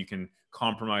for them, you can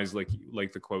compromise, like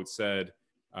the quote said,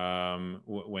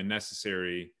 when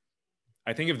necessary.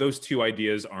 I think if those two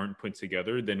ideas aren't put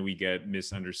together, then we get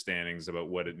misunderstandings about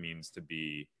what it means to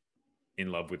be in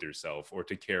love with yourself or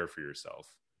to care for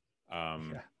yourself.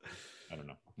 I don't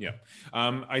know. Yeah.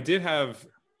 I did have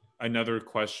another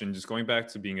question, just going back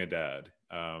to being a dad.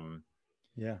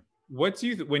 What do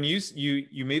you, when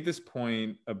you made this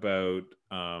point about,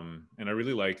 and I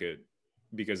really like it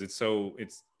because it's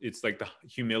like the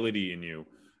humility in you,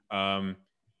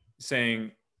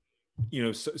 saying, you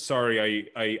know, sorry,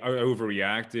 I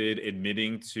overreacted,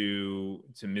 admitting to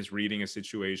misreading a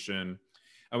situation.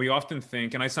 And we often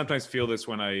think, and I sometimes feel this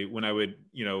when I would,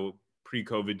 you know,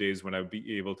 pre-COVID days, when I would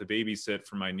be able to babysit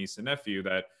for my niece and nephew,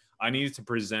 that I needed to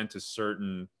present a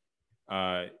certain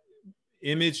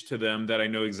image to them that I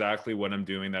know exactly what I'm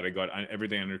doing, that I got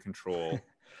everything under control.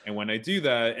 And when I do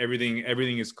that,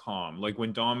 everything is calm. Like,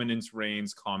 when dominance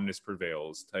reigns, calmness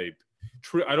prevails type.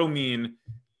 True. I don't mean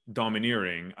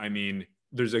domineering. I mean,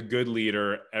 there's a good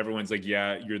leader, everyone's like,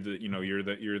 yeah, you're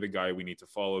the guy we need to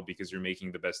follow because you're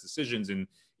making the best decisions in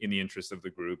the interest of the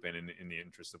group and in the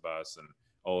interest of us, and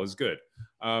all is good.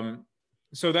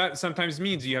 So that sometimes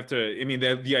means you have to, I mean,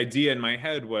 the idea in my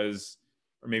head was,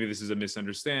 or maybe this is a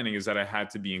misunderstanding, is that I had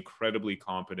to be incredibly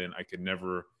competent. I could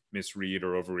never misread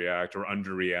or overreact or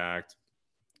underreact.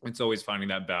 It's always finding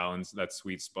that balance, that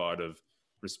sweet spot of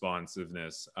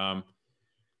responsiveness.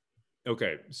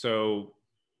 Okay, so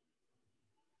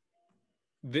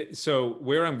so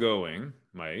where I'm going,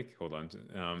 Mike, hold on,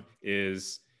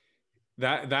 is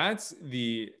that's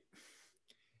the,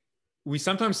 we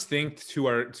sometimes think to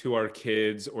our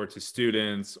kids or to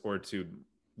students or to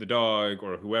the dog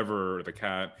or whoever, or the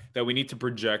cat, that we need to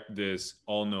project this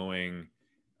all-knowing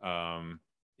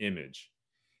image.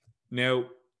 Now,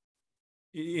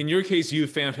 in your case, you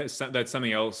found that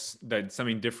something else, that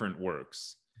something different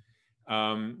works.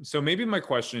 So maybe my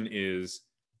question is,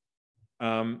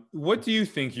 what do you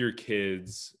think your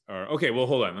kids are? Okay, well,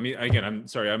 hold on. I'm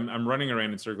sorry, I'm running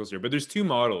around in circles here, but there's two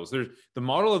models. There's the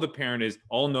model of the parent is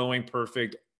all knowing,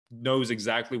 perfect, knows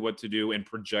exactly what to do and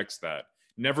projects that.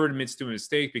 Never admits to a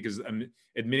mistake, because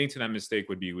admitting to that mistake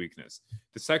would be weakness.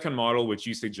 The second model, which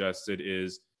you suggested,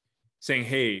 is saying,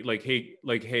 hey,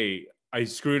 I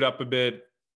screwed up a bit.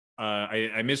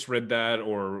 I misread that,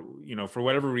 or, for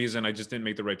whatever reason, I just didn't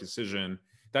make the right decision.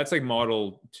 That's like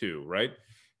model 2, right?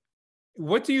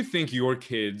 What do you think your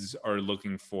kids are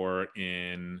looking for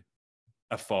in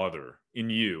a father, in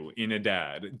you, in a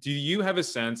dad? Do you have a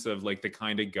sense of like the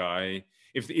kind of guy,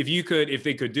 if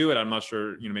they could do it, I'm not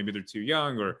sure, maybe they're too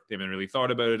young or they haven't really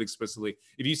thought about it explicitly.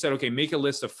 If you said, okay, make a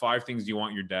list of 5 things you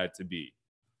want your dad to be.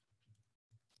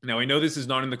 Now, I know this is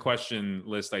not in the question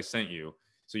list I sent you,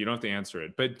 so you don't have to answer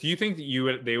it, but do you think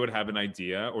that they would have an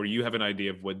idea, or you have an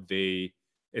idea of what they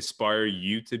aspire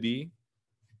you to be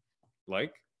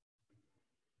like?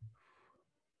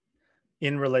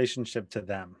 In relationship to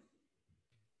them.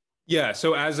 Yeah.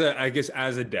 So I guess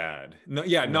as a dad, no,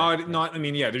 yeah, Right. not, I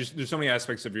mean, yeah, there's so many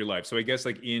aspects of your life. So I guess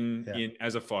like in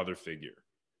as a father figure.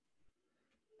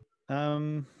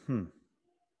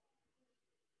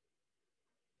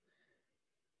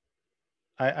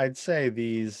 I'd say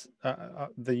these,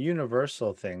 the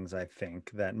universal things, I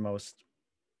think, that most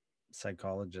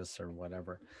psychologists or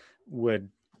whatever would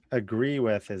agree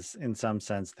with is, in some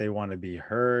sense, they want to be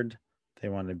heard, they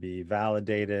want to be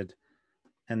validated,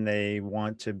 and they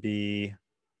want to be,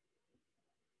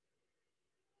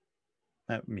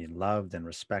 loved and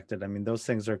respected. I mean, those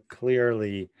things are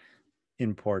clearly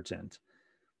important.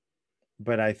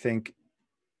 But I think,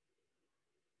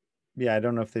 I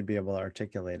don't know if they'd be able to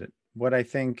articulate it. What I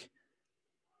think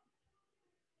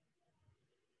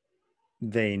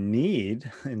they need,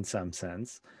 in some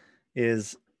sense,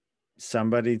 is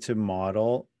somebody to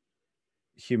model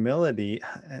humility.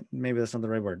 Maybe that's not the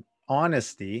right word.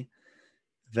 Honesty.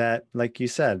 That, like you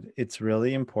said, it's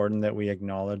really important that we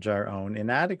acknowledge our own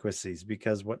inadequacies,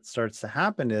 because what starts to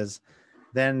happen is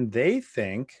then they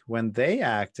think, when they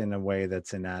act in a way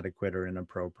that's inadequate or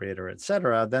inappropriate or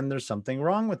etc., then there's something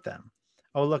wrong with them.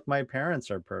 Oh, look, my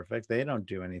parents are perfect. They don't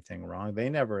do anything wrong. They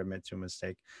never admit to a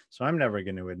mistake. So I'm never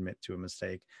going to admit to a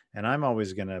mistake. And I'm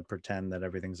always going to pretend that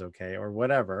everything's okay or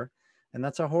whatever. And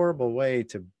that's a horrible way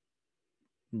to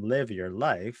live your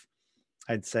life.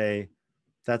 I'd say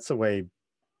that's the way,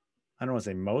 I don't want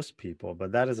to say most people,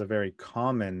 but that is a very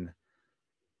common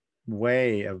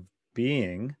way of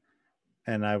being.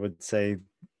 And I would say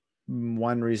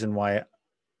one reason why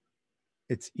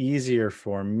it's easier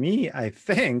for me, I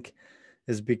think,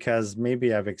 is because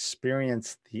maybe I've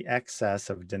experienced the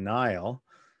excess of denial,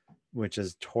 which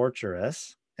is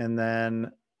torturous. And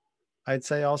then I'd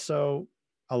say also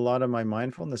a lot of my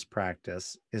mindfulness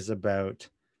practice is about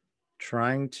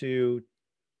trying to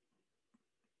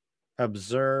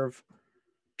observe,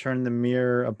 turn the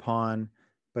mirror upon,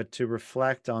 but to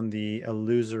reflect on the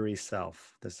illusory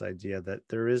self, this idea that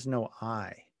there is no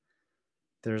I,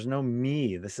 there's no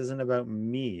me, this isn't about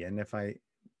me. And if I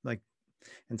like,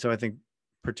 and so I think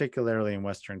particularly in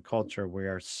Western culture, we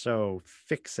are so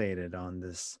fixated on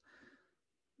this.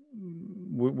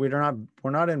 We're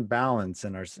not in balance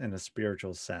in a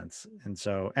spiritual sense. And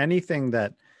so anything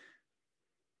that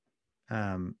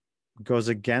goes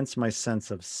against my sense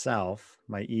of self,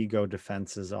 my ego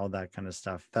defenses, all that kind of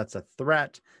stuff, that's a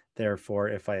threat. Therefore,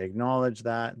 if I acknowledge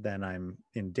that, then I'm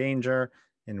in danger,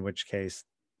 in which case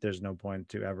there's no point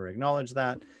to ever acknowledge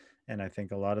that. And I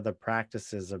think a lot of the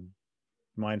practices of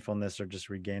mindfulness or just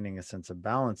regaining a sense of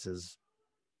balance is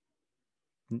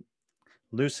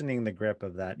loosening the grip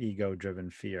of that ego-driven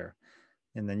fear.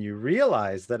 And then you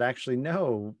realize that actually,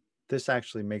 no, this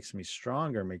actually makes me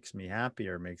stronger, makes me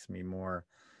happier, makes me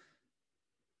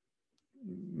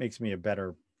a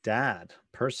better dad,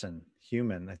 person,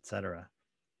 human, etc.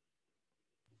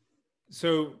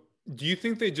 So, do you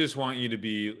think they just want you to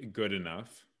be good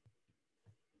enough?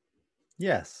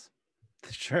 Yes,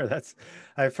 sure.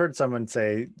 I've heard someone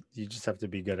say you just have to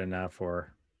be good enough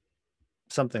or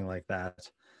something like that.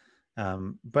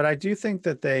 But I do think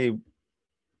that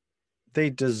they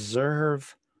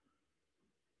deserve,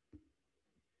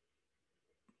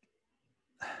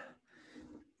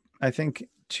 I think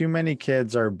too many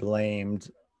kids are blamed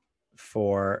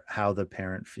for how the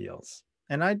parent feels.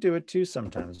 And I do it too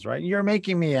sometimes, right? You're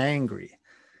making me angry.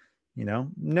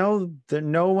 No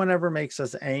one ever makes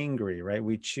us angry, right?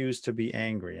 We choose to be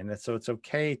angry. And so it's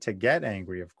okay to get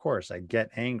angry. Of course, I get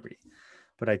angry,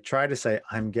 but I try to say,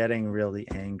 I'm getting really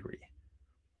angry.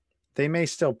 They may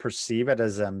still perceive it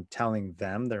as I'm telling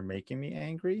them they're making me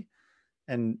angry.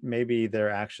 And maybe their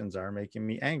actions are making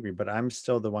me angry, but I'm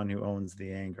still the one who owns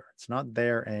the anger. It's not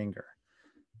their anger.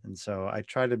 And so I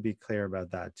try to be clear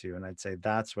about that too. And I'd say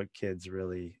that's what kids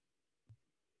really,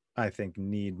 I think,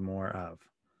 need more of.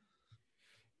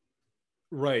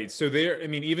 Right. So there, I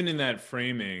mean, even in that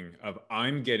framing of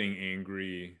I'm getting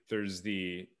angry, there's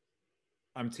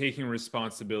I'm taking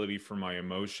responsibility for my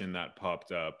emotion that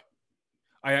popped up.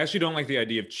 I actually don't like the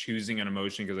idea of choosing an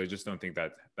emotion because I just don't think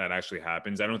that that actually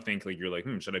happens. I don't think like you're like,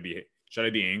 should I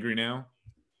be angry now?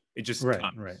 It just Right,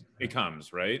 comes. right, It right.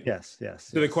 comes, right? Yes, yes,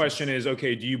 So the yes, question yes. is,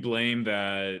 okay, do you blame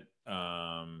that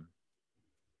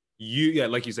yeah,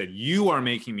 like you said, you are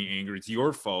making me angry. It's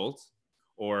your fault.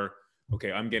 Or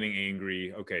okay, I'm getting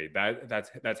angry. Okay,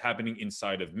 that's happening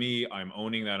inside of me. I'm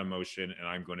owning that emotion and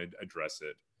I'm going to address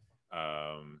it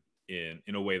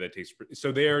in a way that takes.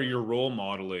 So there, you're role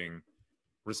modeling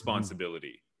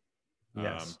responsibility,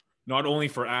 Yes. not only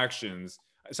for actions.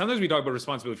 Sometimes we talk about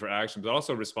responsibility for actions, but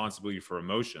also responsibility for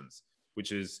emotions,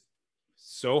 which is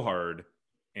so hard.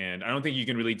 And I don't think you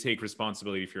can really take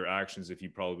responsibility for your actions if you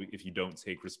don't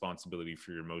take responsibility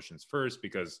for your emotions first,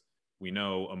 because we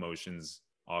know emotions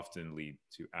often lead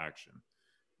to action.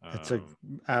 It's a Um,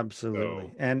 absolutely.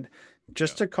 so And yeah.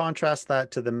 just to contrast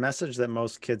that to the message that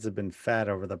most kids have been fed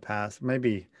over the past,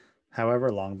 maybe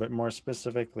however long, but more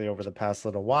specifically over the past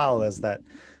little while, is that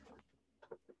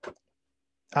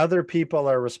other people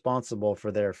are responsible for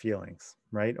their feelings,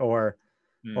 right? Mm,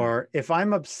 Or if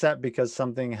I'm upset because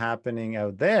something happening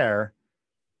out there,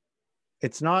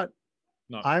 it's not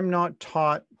not I'm not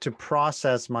taught to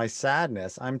process my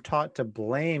sadness. I'm taught to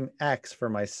blame X for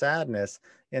my sadness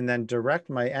and then direct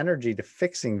my energy to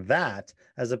fixing that,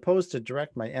 as opposed to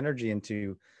direct my energy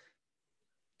into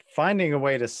finding a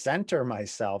way to center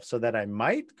myself so that I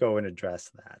might go and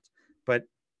address that. But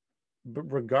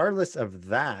regardless of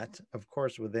that, of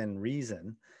course, within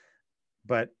reason,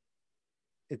 but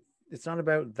it's not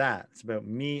about that. It's about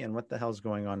me and what the hell's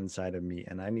going on inside of me.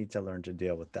 And I need to learn to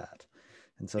deal with that.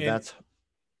 And so and that's,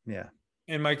 yeah.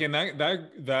 and Mike, and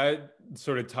that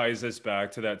sort of ties us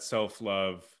back to that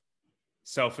self-love,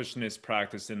 selfishness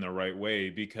practice in the right way,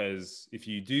 because if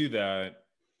you do that,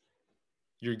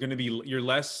 you're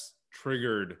less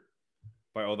triggered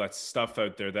by all that stuff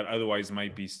out there that otherwise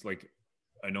might be like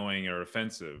annoying or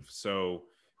offensive. So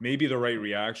maybe the right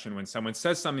reaction when someone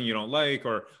says something you don't like,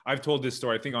 or I've told this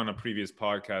story, I think on a previous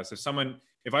podcast,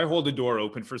 if I hold the door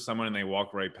open for someone and they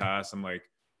walk right past, I'm like,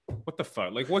 what the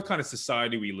fuck? Like, what kind of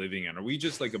society are we living in? Are we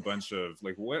just like a bunch of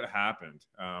like, what happened?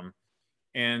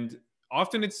 And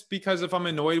often it's because if I'm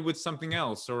annoyed with something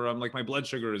else, or I'm like my blood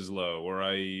sugar is low, or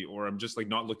I'm just like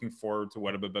not looking forward to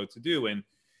what I'm about to do, and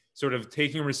sort of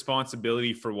taking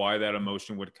responsibility for why that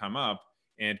emotion would come up.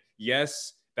 And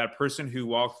yes, that person who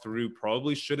walked through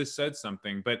probably should have said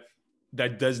something, but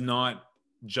that does not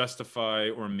justify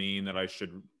or mean that I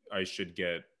should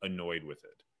get annoyed with it.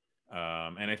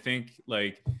 And I think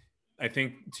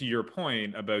to your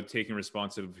point about taking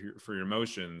responsibility for your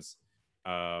emotions,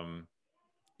 um,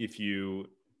 if you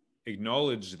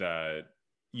acknowledge that,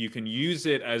 you can use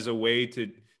it as a way to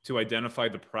identify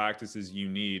the practices you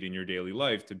need in your daily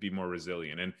life to be more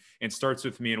resilient. And starts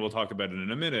with me, and we'll talk about it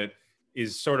in a minute,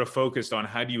 is sort of focused on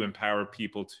how do you empower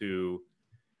people to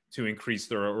increase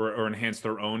their or enhance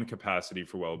their own capacity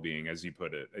for well-being, as you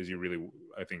put it, as you really,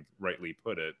 I think, rightly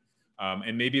put it.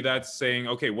 And maybe that's saying,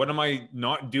 okay, what am I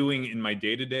not doing in my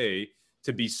day-to-day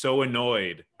to be so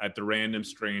annoyed at the random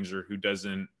stranger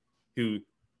who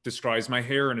describes my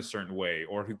hair in a certain way,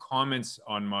 or who comments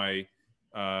on my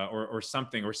or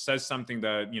something, or says something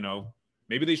that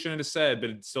maybe they shouldn't have said, but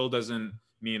it still doesn't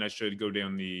mean I should go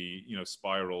down the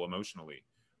spiral emotionally.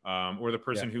 Or the Yeah.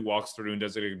 person who walks through and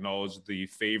doesn't acknowledge the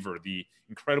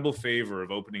incredible favor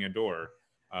of opening a door.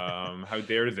 How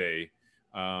dare they?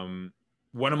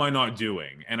 What am I not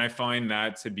doing? And I find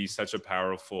that to be such a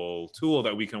powerful tool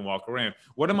that we can walk around.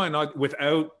 What am I not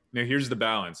without? Now, here's the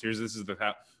balance.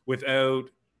 Without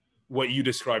what you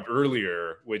described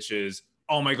earlier, which is,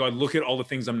 oh my God, look at all the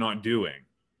things I'm not doing.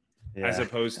 Yeah. As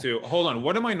opposed to, hold on,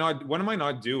 what am I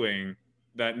not doing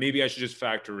that maybe I should just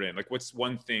factor in? Like, what's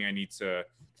one thing I need to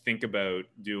think about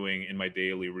doing in my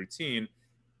daily routine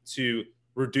to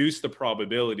reduce the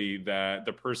probability that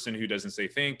the person who doesn't say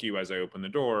thank you as I open the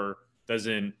door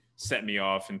doesn't set me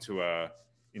off into a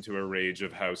rage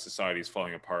of how society is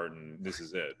falling apart and this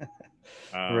is it.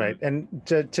 Right. And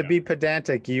to be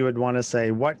pedantic, you would want to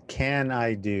say, what can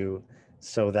I do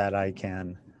so that I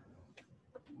can?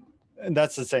 And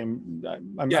that's the same.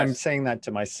 I'm saying that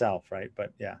to myself, right?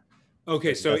 But yeah.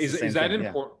 Okay. So is that thing,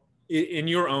 important in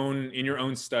your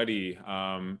own study?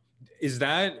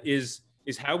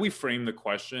 Is how we frame the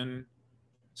question.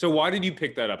 So why did you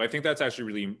pick that up? I think that's actually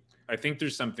really, I think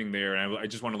there's something there and I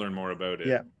just want to learn more about it.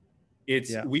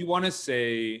 Yeah. We want to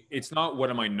say, it's not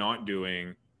what am I not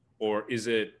doing, or is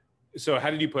it, so how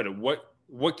did you put it?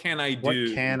 What can I do?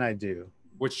 What can I do?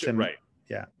 Right.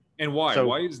 Yeah. And why? So,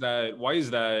 why is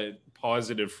that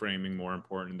positive framing more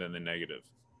important than the negative?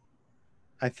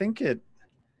 I think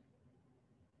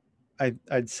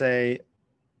I'd say,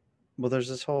 well, there's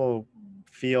this whole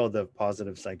field of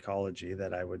positive psychology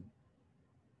that I would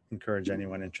encourage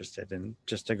anyone interested in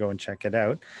just to go and check it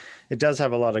out. It does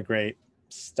have a lot of great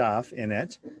stuff in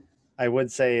it. I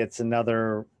would say it's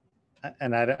another,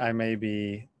 and I may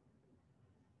be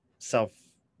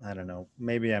I don't know,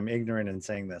 maybe I'm ignorant in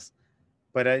saying this,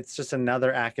 but it's just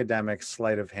another academic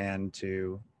sleight of hand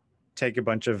to take a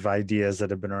bunch of ideas that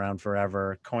have been around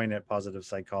forever, coin it positive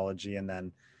psychology, and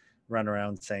then run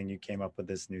around saying you came up with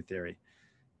this new theory.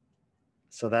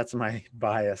 So that's my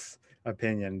bias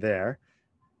opinion there.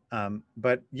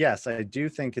 But yes, I do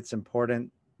think it's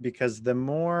important because the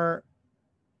more,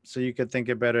 so you could think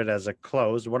about it as a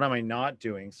close. What am I not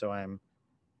doing? So I'm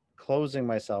closing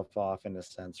myself off in a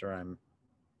sense, or I'm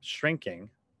shrinking,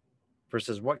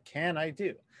 versus what can I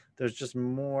do? There's just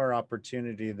more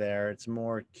opportunity there. It's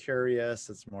more curious,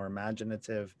 it's more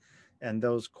imaginative, and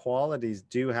those qualities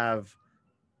do have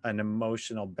an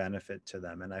emotional benefit to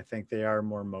them. And I think they are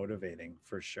more motivating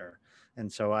for sure.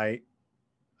 And so I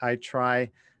try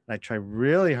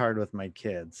really hard with my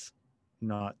kids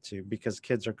not to, because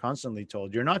kids are constantly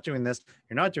told, you're not doing this,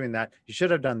 you're not doing that, you should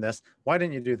have done this, why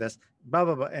didn't you do this, blah,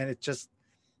 blah, blah. And it just,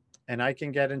 and I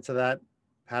can get into that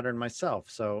pattern myself.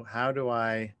 So how do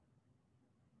I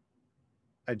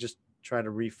just try to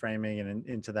reframing it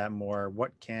into that more,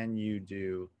 what can you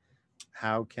do?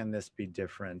 How can this be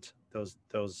different?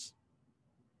 Those,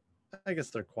 I guess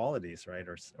they're qualities, right?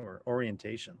 Or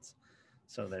orientations.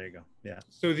 So there you go. Yeah.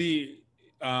 So the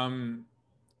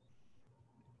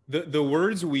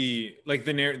words we like,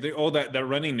 all that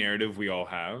running narrative we all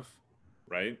have,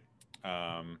 right?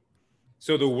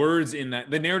 So the words in that,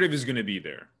 the narrative is going to be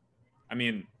there. I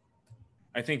mean,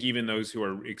 I think even those who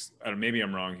are, maybe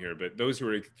I'm wrong here, but those who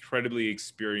are incredibly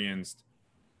experienced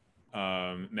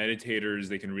meditators,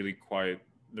 they can really quiet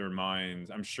their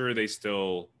minds. I'm sure they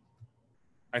still,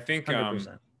 I think,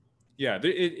 100%. Yeah,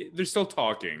 they're still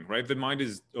talking, right? The mind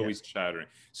is always chattering.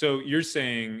 So you're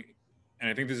saying, and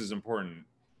I think this is important,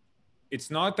 it's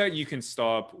not that you can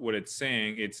stop what it's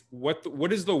saying. It's what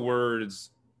are the words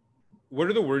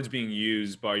being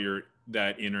used by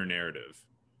that inner narrative?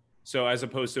 So as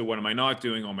opposed to what am I not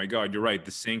doing? Oh my God, you're right.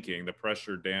 The sinking, the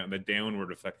pressure down, the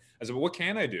downward effect. As of what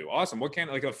can I do? Awesome. What can,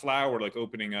 like a flower, like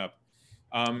opening up.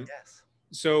 Yes.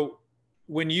 So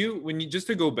when you just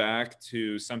to go back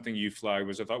to something you flagged,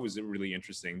 which I thought was really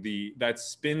interesting, that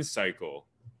spin cycle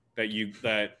that you're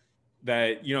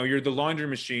the laundry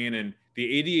machine, and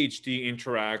the ADHD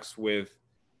interacts with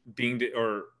being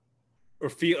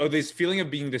this feeling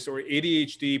of being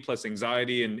ADHD plus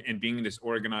anxiety and being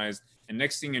disorganized, and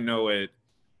next thing you know it,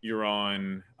 you're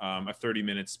on a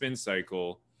 30-minute spin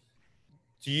cycle.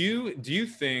 Do you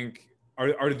think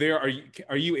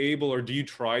are you able, or do you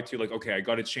try to, like, okay, I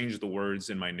got to change the words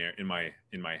in my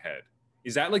head?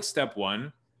 Is that like step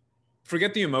one?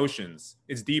 Forget the emotions,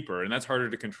 it's deeper and that's harder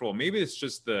to control. Maybe it's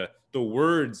just the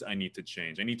words I need to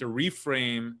change. I need to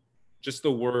reframe just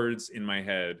the words in my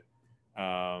head.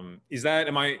 Is that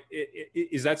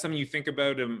something you think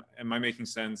about? Am I making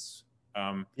sense?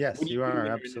 Yes, you are,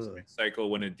 absolutely. Cycle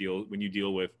when you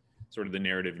deal with sort of the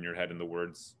narrative in your head and the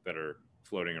words that are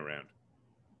floating around.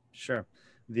 Sure.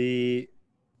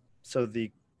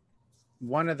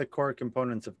 One of the core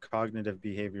components of cognitive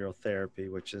behavioral therapy,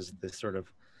 which is the sort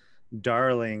of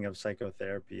darling of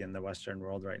psychotherapy in the Western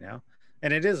world right now,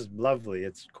 And it is lovely.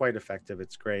 It's quite effective.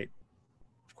 It's great.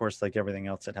 Of course, like everything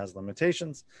else, it has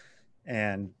limitations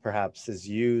and perhaps is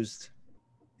used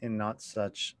in not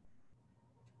such.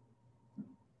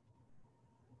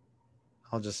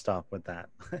 I'll just stop with that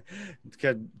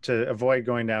to avoid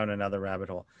going down another rabbit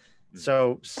hole.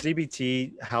 So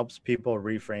CBT helps people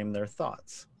reframe their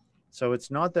thoughts. So it's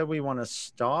not that we want to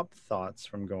stop thoughts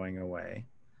from going away,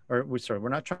 or we're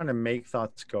not trying to make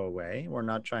thoughts go away. We're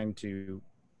not trying to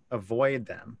avoid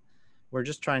them. We're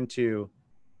just trying to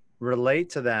relate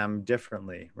to them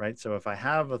differently, right? So if I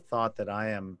have a thought that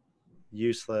I am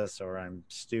useless or I'm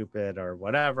stupid or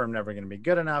whatever, I'm never going to be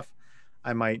good enough,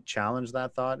 I might challenge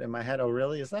that thought in my head. Oh,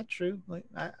 really? Is that true? Like,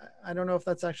 I don't know if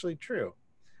that's actually true.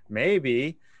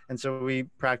 Maybe. And so we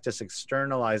practice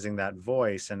externalizing that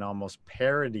voice and almost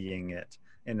parodying it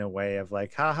in a way of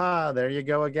like, haha, there you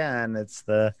go again. It's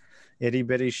the itty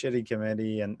bitty shitty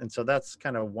committee. And so that's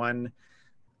kind of one.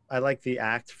 I like the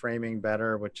ACT framing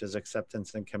better, which is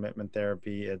acceptance and commitment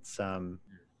therapy. It's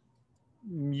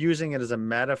using it as a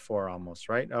metaphor almost,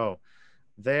 right? Oh,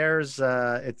 there's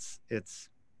it's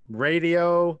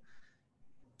radio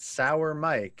sour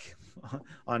Mike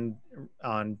on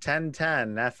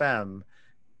 1010 FM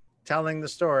telling the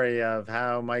story of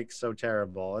how Mike's so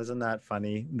terrible. Isn't that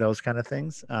funny? Those kind of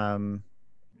things.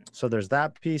 So there's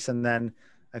that piece. And then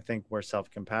I think where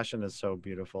self-compassion is so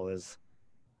beautiful is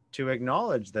to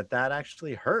acknowledge that that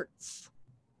actually hurts,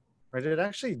 right? It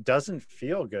actually doesn't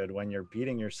feel good when you're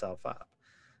beating yourself up.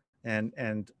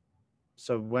 And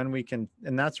so when we can,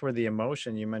 and that's where the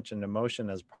emotion, you mentioned emotion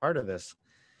as part of this.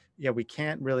 Yeah, we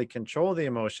can't really control the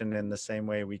emotion in the same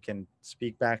way we can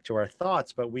speak back to our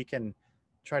thoughts, but we can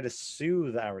try to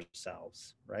soothe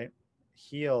ourselves, right?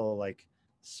 Heal, like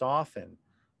soften.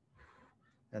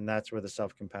 And that's where the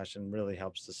self-compassion really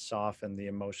helps to soften the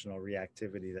emotional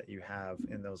reactivity that you have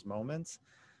in those moments.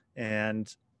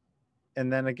 And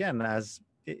then again,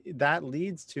 that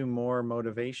leads to more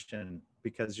motivation,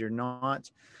 because you're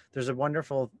not, there's a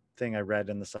wonderful thing I read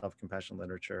in the self-compassion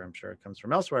literature. I'm sure it comes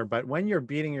from elsewhere, but when you're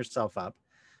beating yourself up,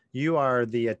 you are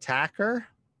the attacker,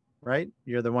 right?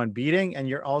 You're the one beating, and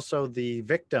you're also the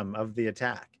victim of the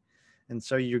attack. And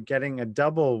so you're getting a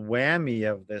double whammy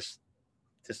of this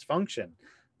dysfunction,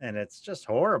 and it's just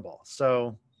horrible.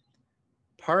 So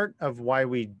part of why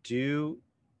we do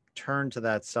turn to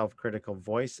that self-critical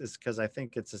voice is because I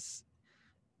think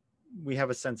we have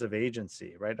a sense of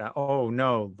agency, right? Oh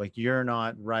no, like you're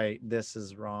not right, this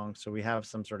is wrong. So we have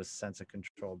some sort of sense of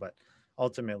control, but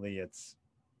ultimately it's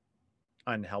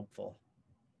unhelpful.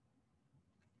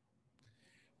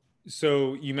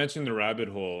 So you mentioned the rabbit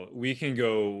hole.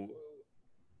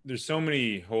 There's so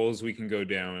many holes we can go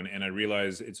down, and I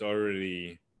realize it's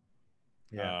already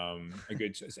a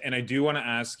good choice. And I do want to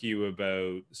ask you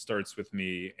about Starts With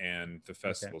Me and the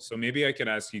festival. Okay. So maybe I could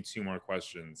ask you 2 more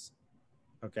questions.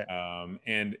 Okay.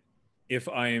 And if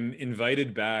I'm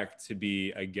invited back to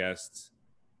be a guest,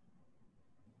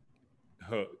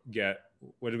 what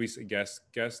did we say? Guest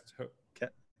host? Sure.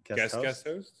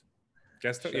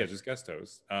 Yeah, just guest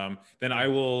host. Then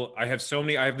I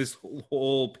have this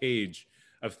whole page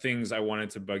of things I wanted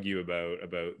to bug you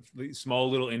about small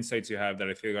little insights you have that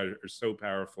I feel are so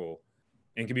powerful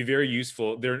and can be very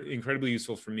useful. They're incredibly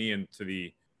useful for me and to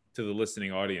the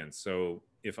listening audience. So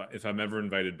if I'm ever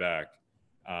invited back,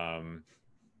 I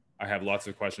have lots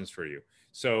of questions for you.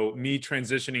 So me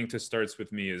transitioning to Starts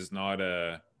With Me is not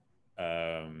an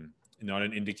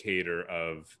indicator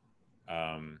of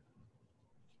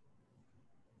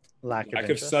lack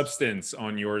of substance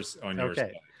on your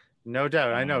side. No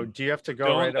doubt. I know. Do you have to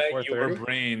go right at 4:30? Don't let your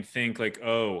brain think like,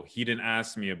 oh, he didn't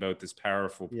ask me about this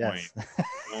powerful point. Yes.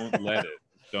 Don't let it.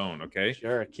 Don't. Okay.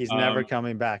 Sure. He's never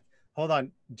coming back. Hold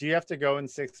on. Do you have to go in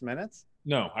 6 minutes?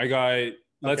 No, I got.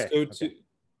 Let's go to.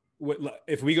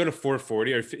 If we go to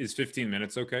 4:40, is 15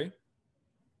 minutes okay?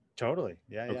 Totally.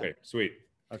 Yeah. Okay. Sweet.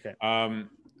 Okay.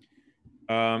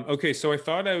 Okay. So I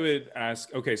thought I would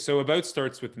ask. Okay. So about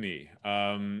Starts With Me.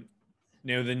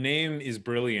 Now the name is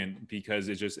brilliant because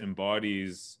it just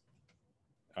embodies.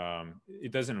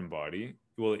 It doesn't embody.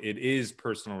 Well, it is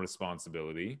personal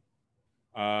responsibility,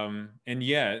 and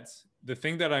yet the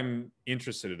thing that I'm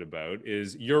interested about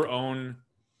is your own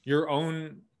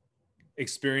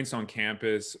experience on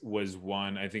campus was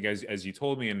one. I think as you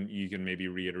told me, and you can maybe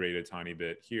reiterate a tiny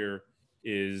bit here,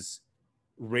 is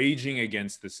raging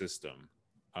against the system.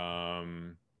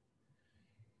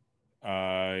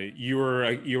 You were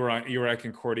at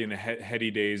Concordia in the heady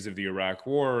days of the Iraq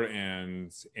War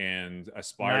and a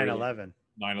spiraling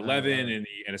 9/11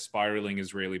 and a spiraling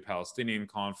Israeli-Palestinian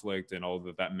conflict and all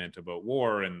that meant about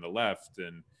war and the left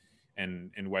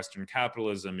and Western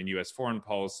capitalism and U.S. foreign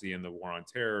policy and the war on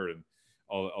terror and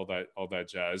all that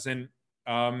jazz. And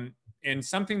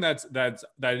something that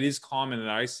is common that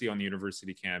I see on the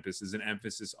university campus is an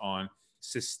emphasis on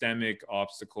systemic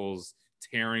obstacles,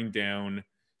 tearing down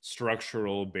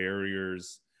structural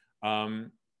barriers.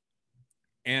 And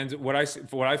what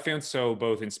I found so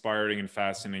both inspiring and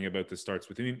fascinating about the Starts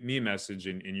With Me message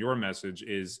and your message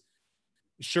is,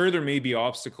 sure, there may be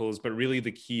obstacles, but really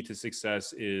the key to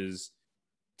success is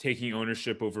taking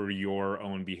ownership over your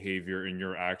own behavior and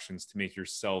your actions to make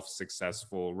yourself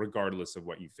successful, regardless of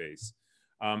what you face.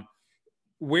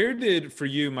 For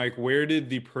you, Mike, where did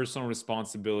the personal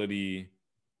responsibility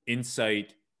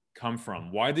insight come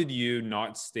from? Why did you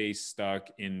not stay stuck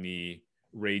in the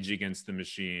rage against the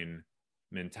machine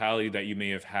mentality that you may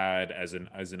have had as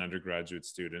an undergraduate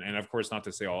student? And of course, not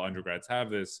to say all undergrads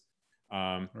have this,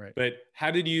 Right. but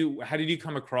how did you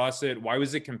come across it? Why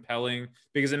was it compelling?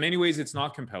 Because in many ways it's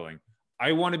not compelling.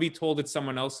 I want to be told it's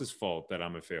someone else's fault that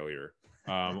I'm a failure,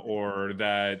 or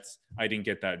that I didn't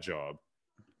get that job.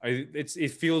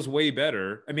 It feels way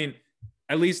better. I mean,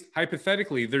 at least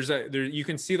hypothetically, you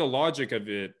can see the logic of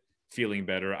it feeling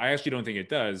better. I actually don't think it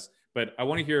does, but I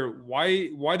want to hear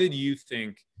why did you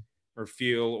think or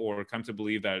feel or come to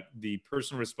believe that the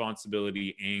personal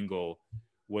responsibility angle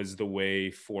was the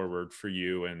way forward for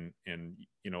you and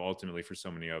ultimately for so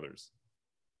many others?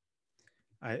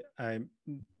 The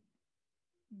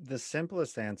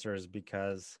simplest answer is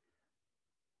because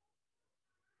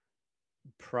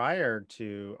prior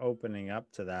to opening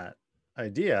up to that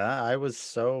idea, I was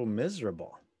so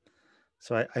miserable.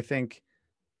 So I think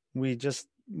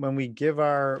when we give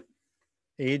our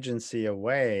agency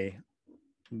away,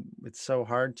 it's so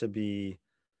hard to be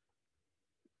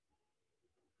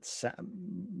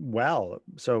well.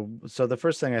 So the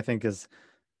first thing I think is,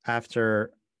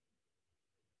 after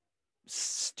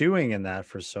stewing in that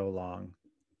for so long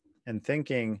and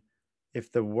thinking,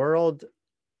 if the world,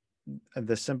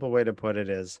 the simple way to put it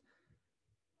is,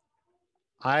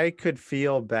 I could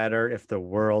feel better if the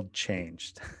world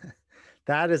changed.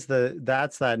 That's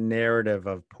that narrative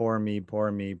of poor me,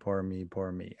 poor me, poor me,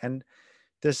 poor me. And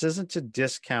this isn't to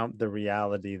discount the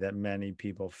reality that many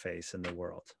people face in the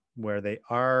world, where they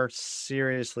are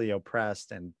seriously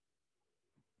oppressed and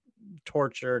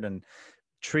tortured and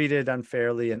treated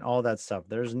unfairly and all that stuff.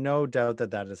 There's no doubt that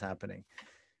that is happening.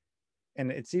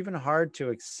 And it's even hard to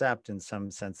accept in some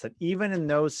sense that even in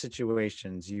those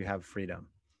situations, you have freedom.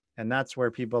 And that's where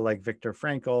people like Viktor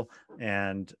Frankl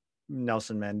and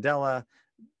Nelson Mandela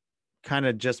kind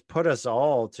of just put us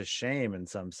all to shame in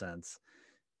some sense.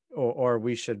 Or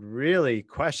we should really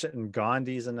question.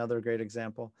 Gandhi's another great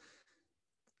example.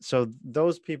 So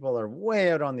those people are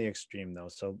way out on the extreme, though.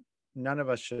 So none of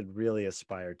us should really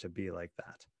aspire to be like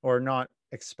that, or not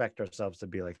expect ourselves to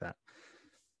be like that.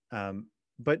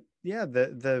 But yeah,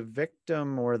 the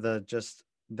victim, or the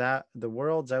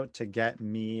world's out to get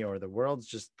me, or the world's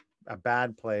just a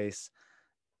bad place,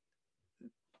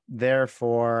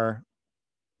 therefore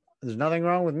there's nothing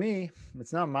wrong with me.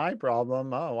 It's not my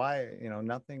problem. Oh, why,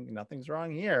 nothing's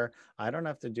wrong here. I don't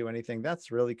have to do anything.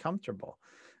 That's really comfortable.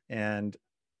 And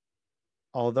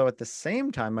although at the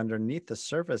same time, underneath the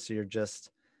surface,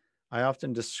 I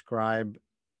often describe,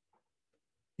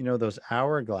 those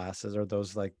hourglasses, or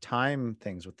those like time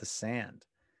things with the sand,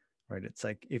 right? It's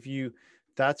like,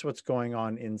 that's what's going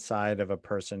on inside of a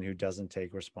person who doesn't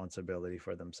take responsibility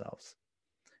for themselves.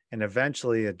 And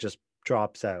eventually it just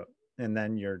drops out. And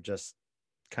then you're just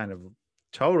kind of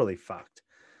totally fucked,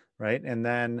 right? And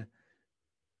then,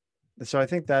 so I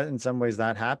think that in some ways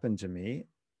that happened to me.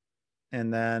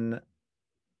 And then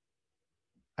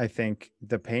I think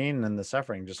the pain and the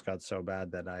suffering just got so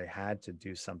bad that I had to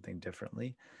do something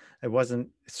differently. It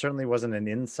certainly wasn't an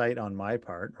insight on my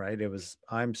part, right? It was,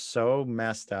 I'm so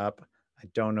messed up, I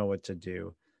don't know what to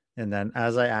do. And then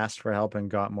as I asked for help and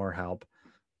got more help,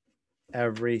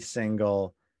 every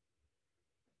single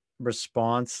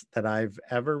response that I've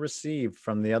ever received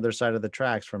from the other side of the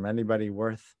tracks, from anybody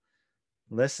worth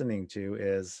listening to,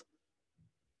 is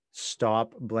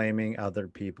stop blaming other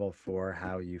people for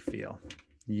how you feel.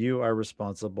 You are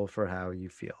responsible for how you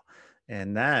feel.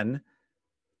 And then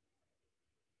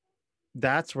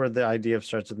that's where the idea of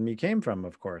Starts With Me came from,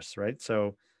 of course, right?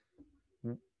 So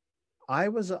I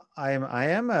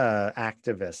am a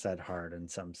activist at heart in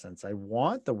some sense. I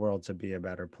want the world to be a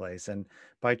better place. And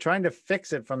by trying to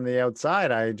fix it from the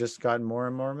outside, I just got more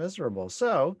and more miserable.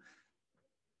 So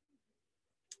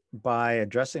by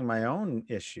addressing my own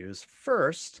issues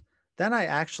first, then I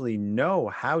actually know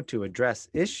how to address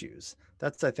issues.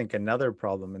 That's, I think, another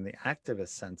problem in the activist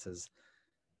sense is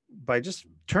by just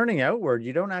turning outward,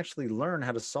 you don't actually learn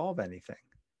how to solve anything.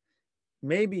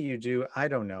 Maybe you do, I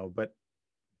don't know, but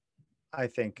I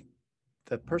think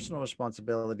the personal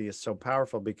responsibility is so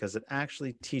powerful because it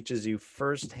actually teaches you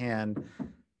firsthand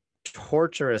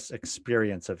torturous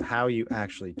experience of how you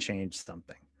actually change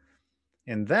something.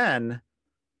 And then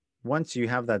once you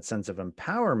have that sense of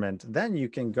empowerment, then you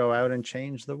can go out and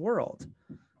change the world,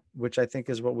 which I think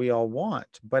is what we all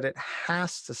want. But it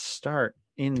has to start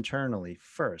internally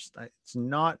first. It's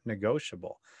not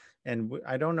negotiable. And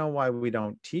I don't know why we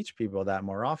don't teach people that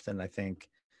more often, I think.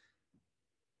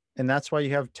 And that's why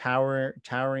you have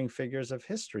towering figures of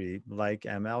history like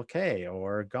MLK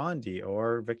or Gandhi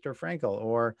or Viktor Frankl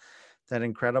or that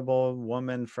incredible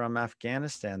woman from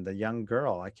Afghanistan, the young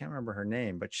girl. I can't remember her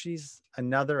name, but she's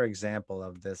another example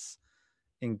of this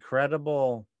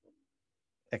incredible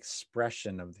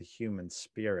expression of the human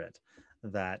spirit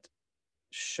that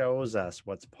shows us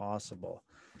what's possible.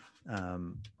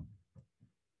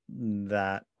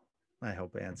 That I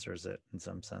hope answers it in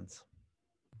some sense.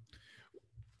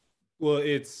 Well,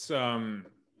 it's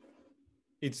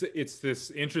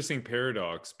this interesting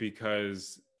paradox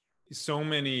because it's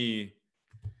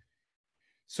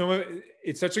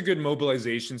such a good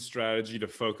mobilization strategy to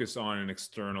focus on an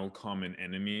external common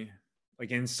enemy.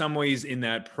 Like in some ways, in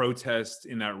that protest,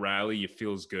 in that rally, it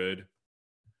feels good,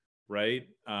 right?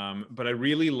 But I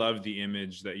really love the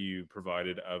image that you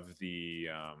provided of the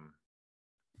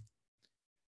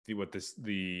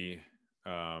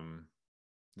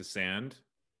sand.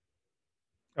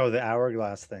 Oh, the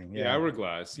hourglass thing. Yeah, the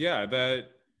hourglass. Yeah,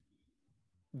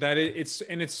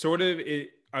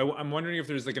 I'm wondering if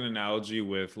there's like an analogy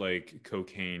with like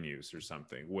cocaine use or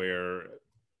something where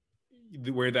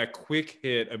that quick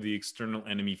hit of the external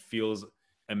enemy feels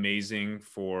amazing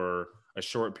for a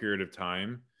short period of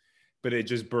time, but it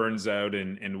just burns out.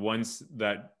 And once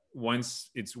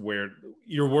it's where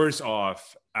you're worse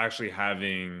off actually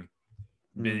having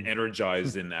been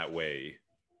energized in that way.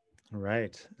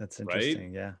 Right. That's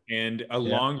interesting. Right? Yeah. And a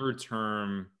longer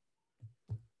term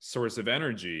source of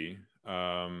energy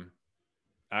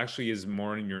actually is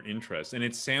more in your interest. And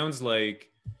it sounds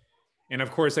like, and of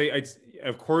course,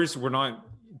 we're not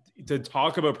to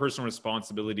talk about personal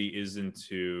responsibility isn't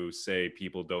to say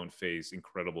people don't face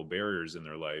incredible barriers in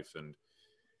their life and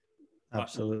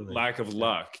absolutely lack of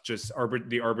luck, just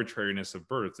the arbitrariness of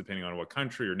birth, depending on what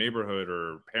country or neighborhood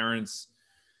or parents.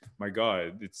 My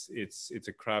God, it's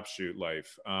a crapshoot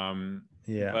life.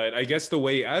 But I guess the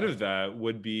way out of that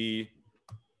would be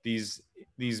this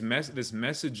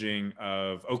messaging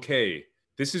of, okay,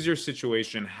 this is your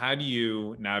situation. How do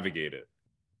you navigate it?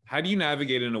 How do you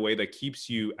navigate it in a way that keeps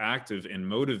you active and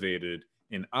motivated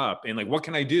and up? And like, what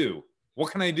can I do?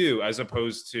 What can I do? As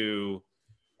opposed to,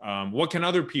 what can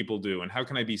other people do? And how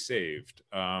can I be saved?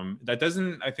 That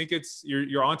doesn't, I think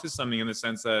you're onto something in the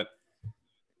sense that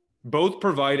both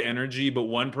provide energy, but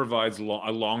one provides a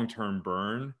long-term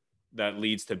burn that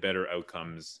leads to better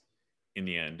outcomes in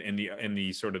the end. And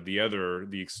the sort of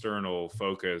the external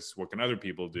focus, what can other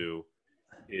people do,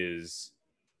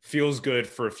 feels good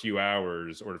for a few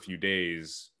hours or a few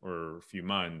days or a few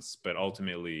months, but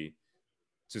ultimately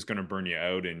it's just going to burn you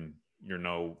out and you're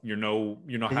not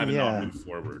having to move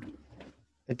forward.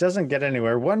 It doesn't get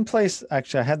anywhere. One place,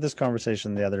 actually, I had this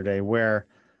conversation the other day where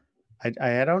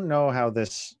I don't know how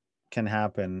this can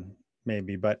happen,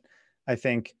 maybe, but I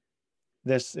think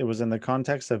it was in the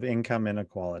context of income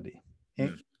inequality,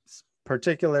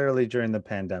 particularly during the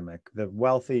pandemic. The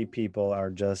wealthy people are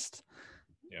just,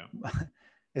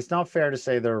 it's not fair to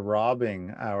say they're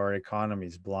robbing our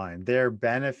economies blind. They're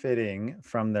benefiting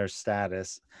from their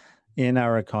status in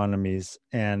our economies,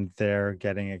 and they're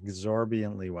getting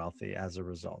exorbitantly wealthy as a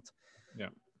result. Yeah.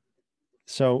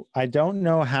 So I don't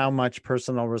know how much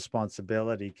personal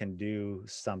responsibility can do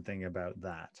something about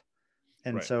that.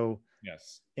 And so,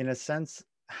 yes, in a sense,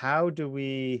 how do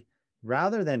we,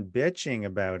 rather than bitching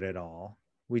about it all,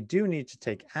 we do need to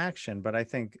take action. But I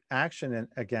think action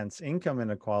against income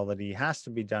inequality has to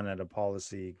be done at a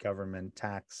policy, government,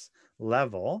 tax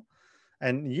level.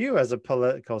 And you, as a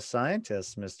political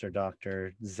scientist, Mr.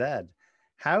 Dr. Zed,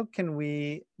 what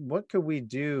could we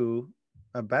do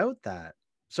about that?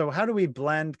 So how do we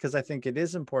blend? Because I think it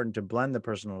is important to blend the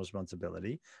personal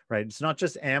responsibility, right? It's not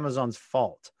just Amazon's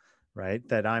fault, right?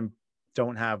 That I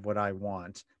don't have what I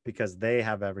want because they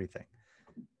have everything.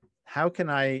 How can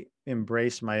I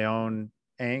embrace my own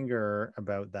anger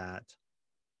about that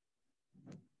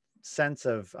sense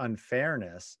of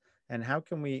unfairness? And how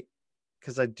can we,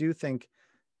 because I do think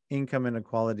income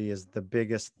inequality is the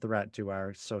biggest threat to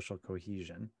our social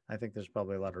cohesion. I think there's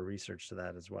probably a lot of research to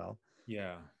that as well.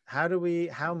 Yeah.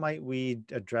 How might we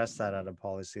address that at a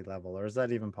policy level, or is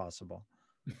that even possible?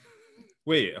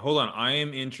 Wait, hold on. I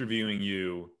am interviewing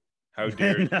you. How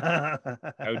dare you?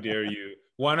 How dare you?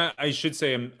 One, I should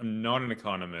say I'm not an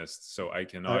economist, so I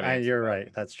cannot answer You're that right.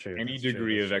 with That's true. any That's true.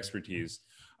 degree That's of true. expertise.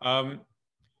 Um,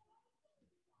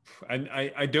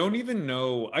 I don't even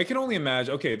know. I can only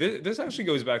imagine. Okay, this actually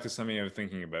goes back to something I was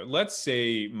thinking about. Let's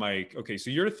say, Mike. Okay, so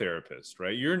you're a therapist,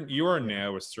 right? You are Yeah.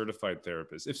 now a certified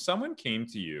therapist. If someone came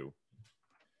to you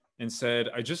and said,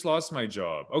 I just lost my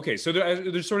job. Okay, so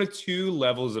there's sort of two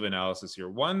levels of analysis here.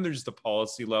 One, there's the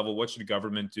policy level. What should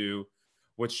government do?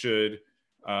 What should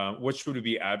we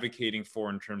be advocating for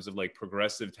in terms of like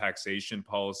progressive taxation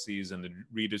policies and the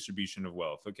redistribution of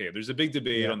wealth? Okay, there's a big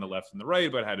debate Yeah. on the left and the right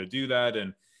about how to do that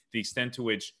and the extent to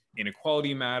which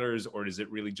inequality matters, or is it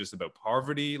really just about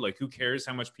poverty? Like, who cares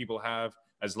how much people have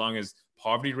as long as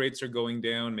poverty rates are going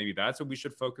down? Maybe that's what we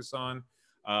should focus on.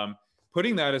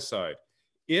 Putting that aside,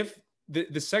 if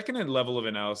the second level of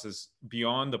analysis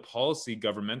beyond the policy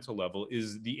governmental level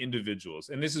is the individuals,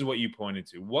 and this is what you pointed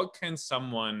to. What can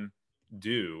someone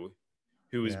do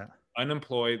who is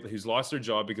unemployed, who's lost their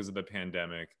job because of the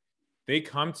pandemic? They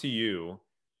come to you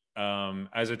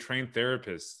as a trained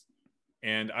therapist,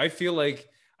 and I feel like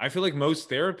most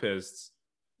therapists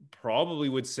probably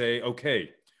would say,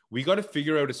 okay, we got to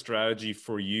figure out a strategy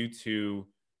for you to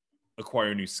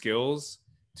acquire new skills,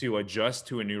 to adjust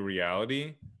to a new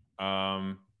reality.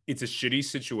 It's a shitty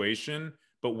situation,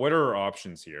 but what are our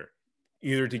options here?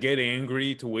 Either to get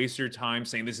angry, to waste your time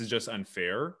saying this is just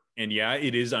unfair, and yeah,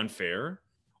 it is unfair,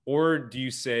 or do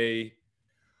you say,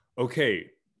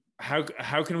 okay,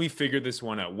 how can we figure this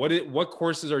one out? What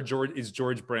courses is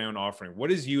George Brown offering?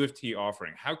 What is U of T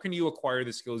offering? How can you acquire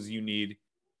the skills you need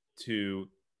to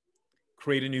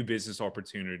create a new business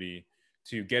opportunity,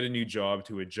 to get a new job,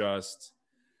 to adjust?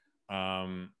 How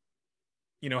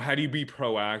do you be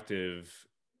proactive?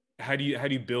 How do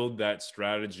you build that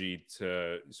strategy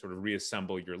to sort of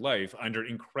reassemble your life under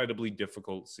incredibly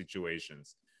difficult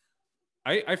situations?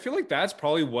 I feel like that's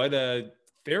probably what a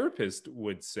therapist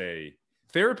would say.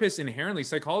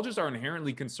 Psychologists are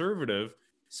inherently conservative,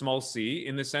 small c,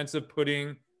 in the sense of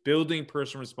building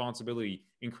personal responsibility,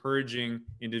 encouraging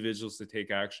individuals to take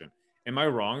action. Am I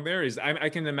wrong there? I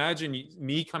can imagine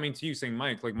me coming to you saying,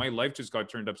 Mike, like my life just got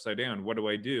turned upside down. What do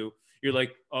I do? You're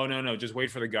like, oh, no, just wait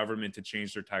for the government to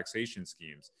change their taxation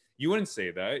schemes. You wouldn't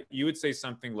say that. You would say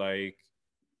something like,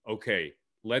 okay,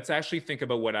 let's actually think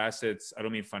about what assets, I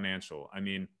don't mean financial, I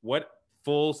mean, what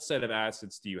full set of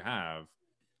assets do you have?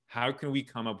 How can we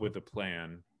come up with a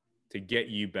plan to get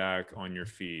you back on your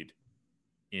feet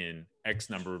in X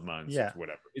number of months or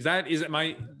whatever? Do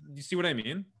you see what I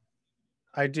mean?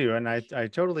 I do, and I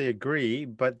totally agree.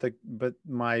 But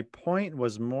my point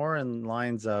was more in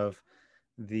lines of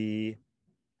the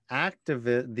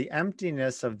the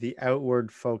emptiness of the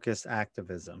outward focused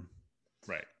activism.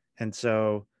 Right. And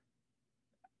so,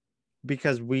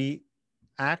 because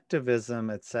activism,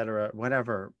 etc.,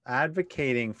 whatever,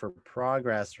 advocating for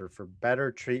progress or for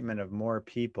better treatment of more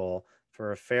people,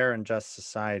 for a fair and just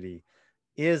society,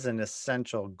 is an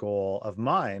essential goal of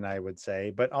mine, I would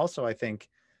say. But also, I think,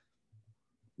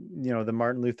 the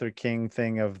Martin Luther King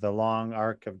thing of the long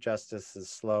arc of justice is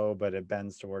slow, but it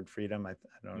bends toward freedom. I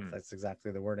don't know if that's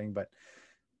exactly the wording,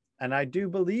 and I do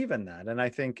believe in that. And I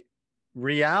think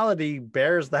reality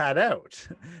bears that out.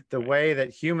 The way that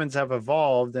humans have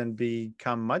evolved and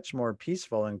become much more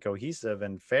peaceful and cohesive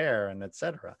and fair and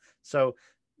etc. So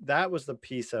that was the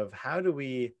piece of how do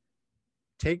we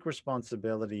take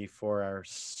responsibility for our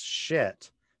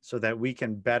shit so that we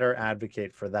can better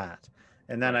advocate for that.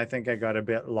 And then I think I got a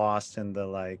bit lost in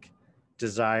the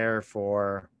desire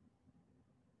for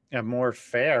a more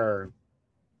fair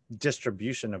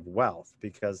distribution of wealth,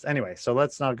 because anyway, so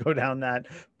let's not go down that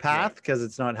path because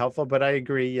it's not helpful. But I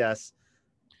agree, yes,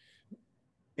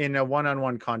 in a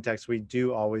one-on-one context, we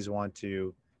do always want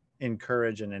to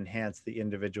encourage and enhance the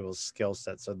individual's skill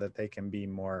set so that they can be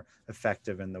more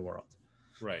effective in the world.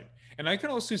 Right. And I can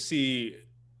also see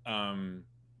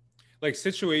like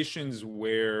situations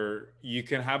where you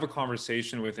can have a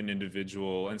conversation with an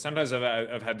individual, and sometimes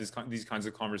I've had these kinds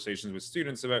of conversations with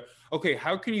students about, okay,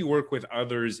 how can you work with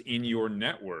others in your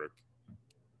network?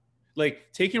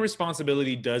 Like, taking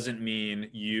responsibility doesn't mean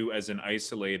you as an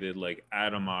isolated, like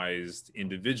atomized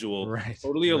individual,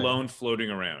 totally alone floating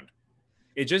around.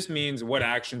 It just means, what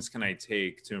actions can I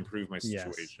take to improve my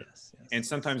situation? And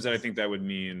sometimes I think that would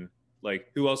mean,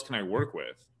 like, who else can I work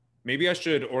with? Maybe I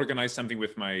should organize something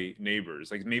with my neighbors.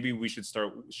 Like, maybe we should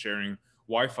start sharing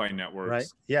Wi-Fi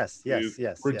networks. Yes.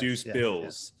 Reduce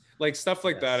bills. Like, stuff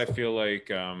like that. I feel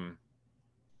like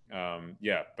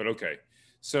Yeah, but okay.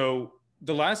 So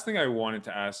the last thing I wanted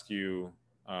to ask you,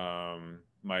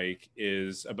 Mike,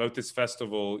 is about this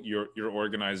festival you're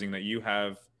organizing that you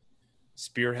have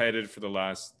spearheaded for the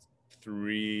last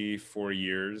 3-4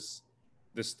 years.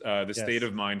 This the State Yes.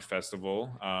 of Mind Festival,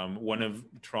 one of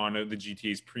Toronto, the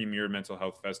GTA's premier mental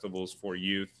health festivals for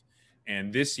youth.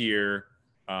 And this year,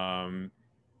 I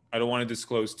don't want to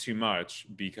disclose too much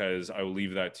because I will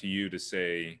leave that to you to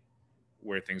say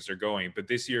where things are going. But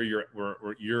this year,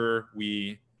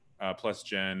 we plus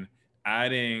Jen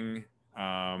adding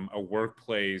a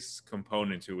workplace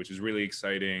component to it, which is really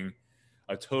exciting.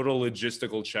 A total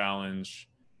logistical challenge,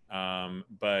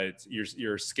 but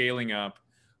you're scaling up.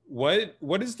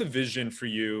 What is the vision for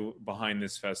you behind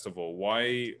this festival?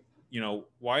 Why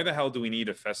the hell do we need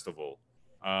a festival?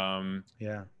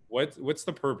 Yeah. What's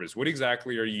the purpose? What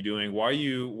exactly are you doing? Why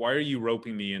are you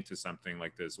roping me into something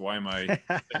like this? Why am I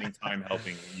spending time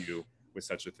helping you with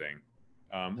such a thing?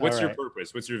 All What's your right.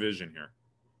 purpose? What's your vision here?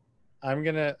 I'm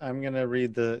gonna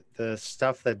read the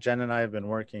stuff that Jen and I have been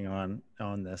working on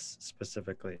this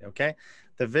specifically. Okay,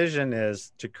 the vision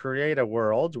is to create a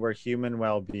world where human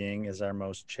well-being is our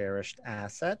most cherished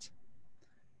asset,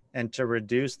 and to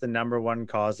reduce the number one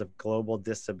cause of global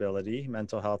disability,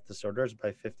 mental health disorders,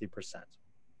 by 50%.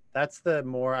 That's the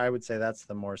more, I would say, that's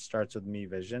the more starts with me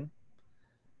vision.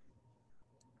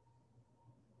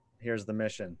 Here's the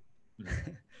mission.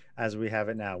 As we have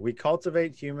it now. We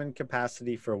cultivate human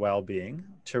capacity for well-being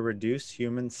to reduce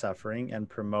human suffering and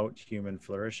promote human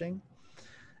flourishing.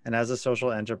 And as a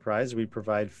social enterprise, we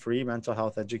provide free mental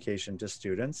health education to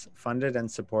students, funded and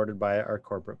supported by our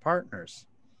corporate partners.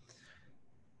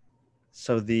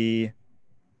 So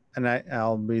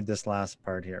I'll read this last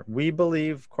part here. We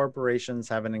believe corporations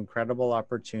have an incredible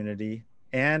opportunity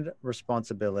and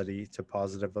responsibility to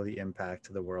positively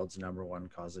impact the world's number one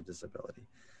cause of disability.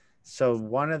 So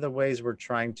one of the ways we're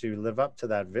trying to live up to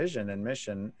that vision and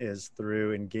mission is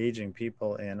through engaging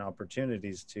people in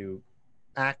opportunities to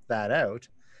act that out.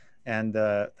 And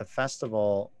the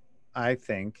festival, I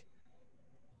think,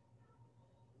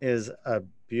 is a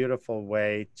beautiful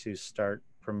way to start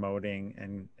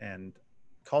promoting and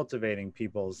cultivating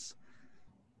people's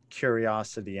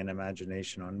curiosity and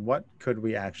imagination on what could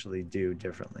we actually do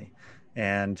differently.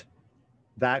 And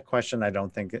that question, I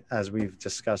don't think, as we've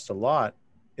discussed a lot,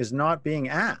 is not being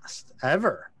asked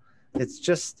ever. It's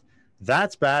just,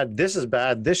 that's bad, this is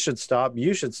bad, this should stop,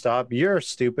 you should stop, you're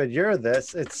stupid, you're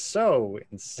this. It's so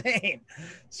insane.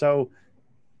 So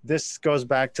this goes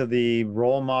back to the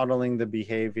role modeling the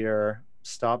behavior.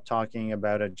 Stop talking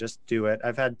about it, just do it.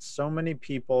 I've had so many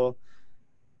people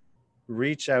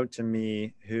reach out to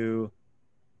me who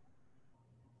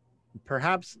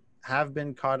perhaps have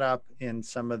been caught up in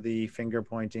some of the finger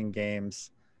pointing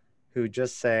games, who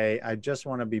just say, I just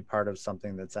want to be part of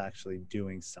something that's actually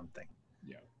doing something.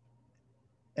 Yeah.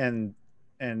 And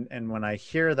when I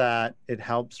hear that, it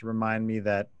helps remind me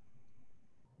that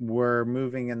we're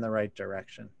moving in the right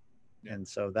direction. Yeah. And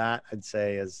so that, I'd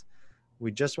say, is we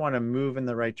just want to move in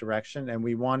the right direction, and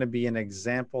we want to be an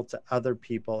example to other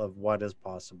people of what is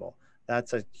possible.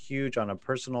 That's a huge, on a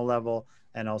personal level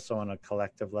and also on a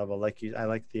collective level. I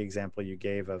like the example you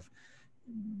gave of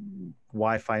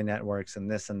Wi-Fi networks and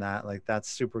this and that. Like, that's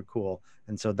super cool.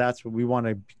 And so that's what we want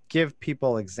to give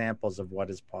people, examples of what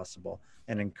is possible,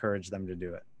 and encourage them to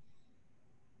do it.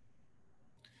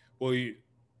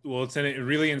 Well, it's a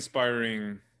really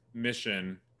inspiring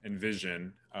mission and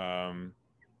vision.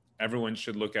 Everyone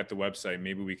should look at the website.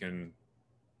 Maybe we can,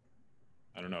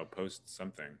 I don't know, post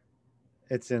something.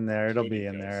 It's in there. It'll be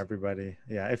in there, everybody.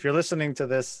 Yeah. If you're listening to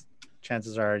this,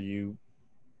 chances are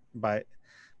by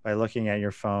looking at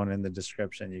your phone in the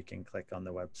description, you can click on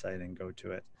the website and go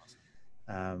to it.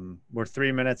 We're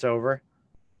 3 minutes over.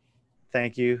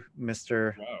 Thank you,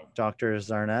 Mr. Wow. Dr.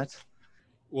 Zarnett.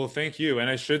 Well, thank you. And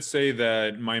I should say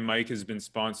that my mic has been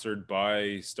sponsored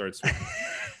by Starts With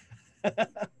Me.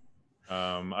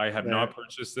 I have not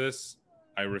purchased this.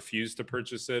 I refuse to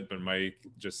purchase it, but Mike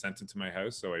just sent it to my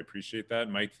house, so I appreciate that.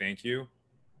 Mike, thank you.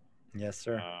 Yes,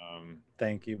 sir.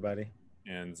 Thank you, buddy.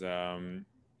 And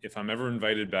if I'm ever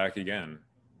invited back again,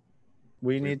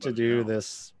 we need to do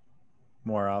this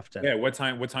more often. Yeah. What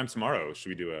time tomorrow should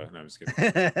we do no, I'm just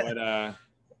kidding. But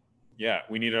yeah,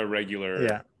 we need a regular.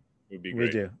 Yeah, it would be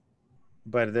great. We do.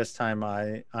 But this time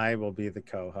I will be the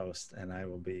co-host, and I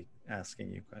will be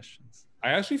asking you questions.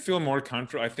 I actually feel more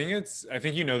comfortable. I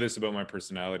think you know this about my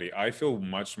personality. I feel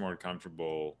much more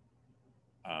comfortable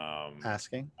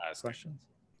asking questions.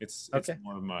 It's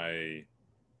more of my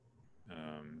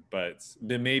but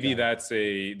maybe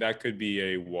that could be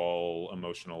a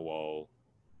emotional wall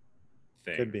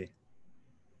thing. Could be.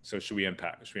 So should we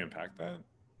unpack that at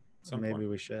some Maybe point?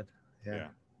 we should. Yeah.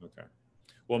 Okay.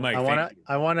 Well, Mike,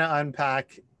 I want to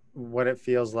unpack what it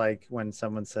feels like when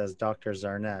someone says Dr.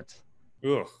 Zarnett.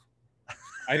 Ugh.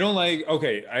 I don't like.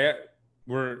 Okay,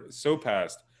 we're so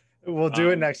past. We'll do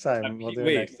it next time.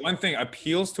 One thing,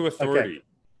 appeals to authority. Okay.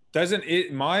 Doesn't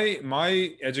it?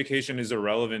 My education is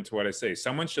irrelevant to what I say.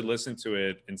 Someone should listen to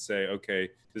it and say, okay,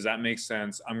 does that make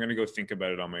sense? I'm going to go think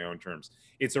about it on my own terms.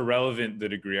 It's irrelevant the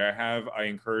degree I have. I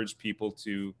encourage people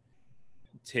to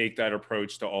take that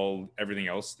approach to everything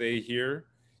else they hear.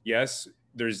 Yes,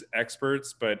 there's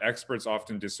experts, but experts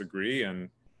often disagree, and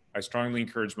I strongly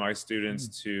encourage my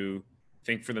students to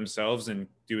think for themselves and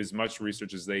do as much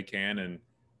research as they can, and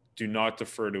do not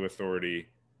defer to authority.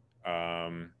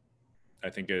 I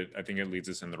think it leads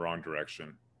us in the wrong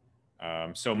direction.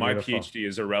 So my PhD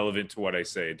is irrelevant to what I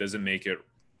say. It doesn't make it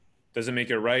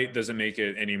right, doesn't make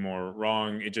it any more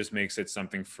wrong. It just makes it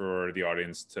something for the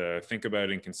audience to think about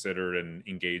and consider and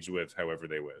engage with however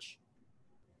they wish.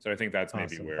 So I think that's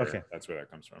maybe where that's where that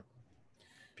comes from.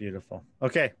 Beautiful.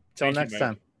 Okay. Till next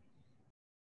time.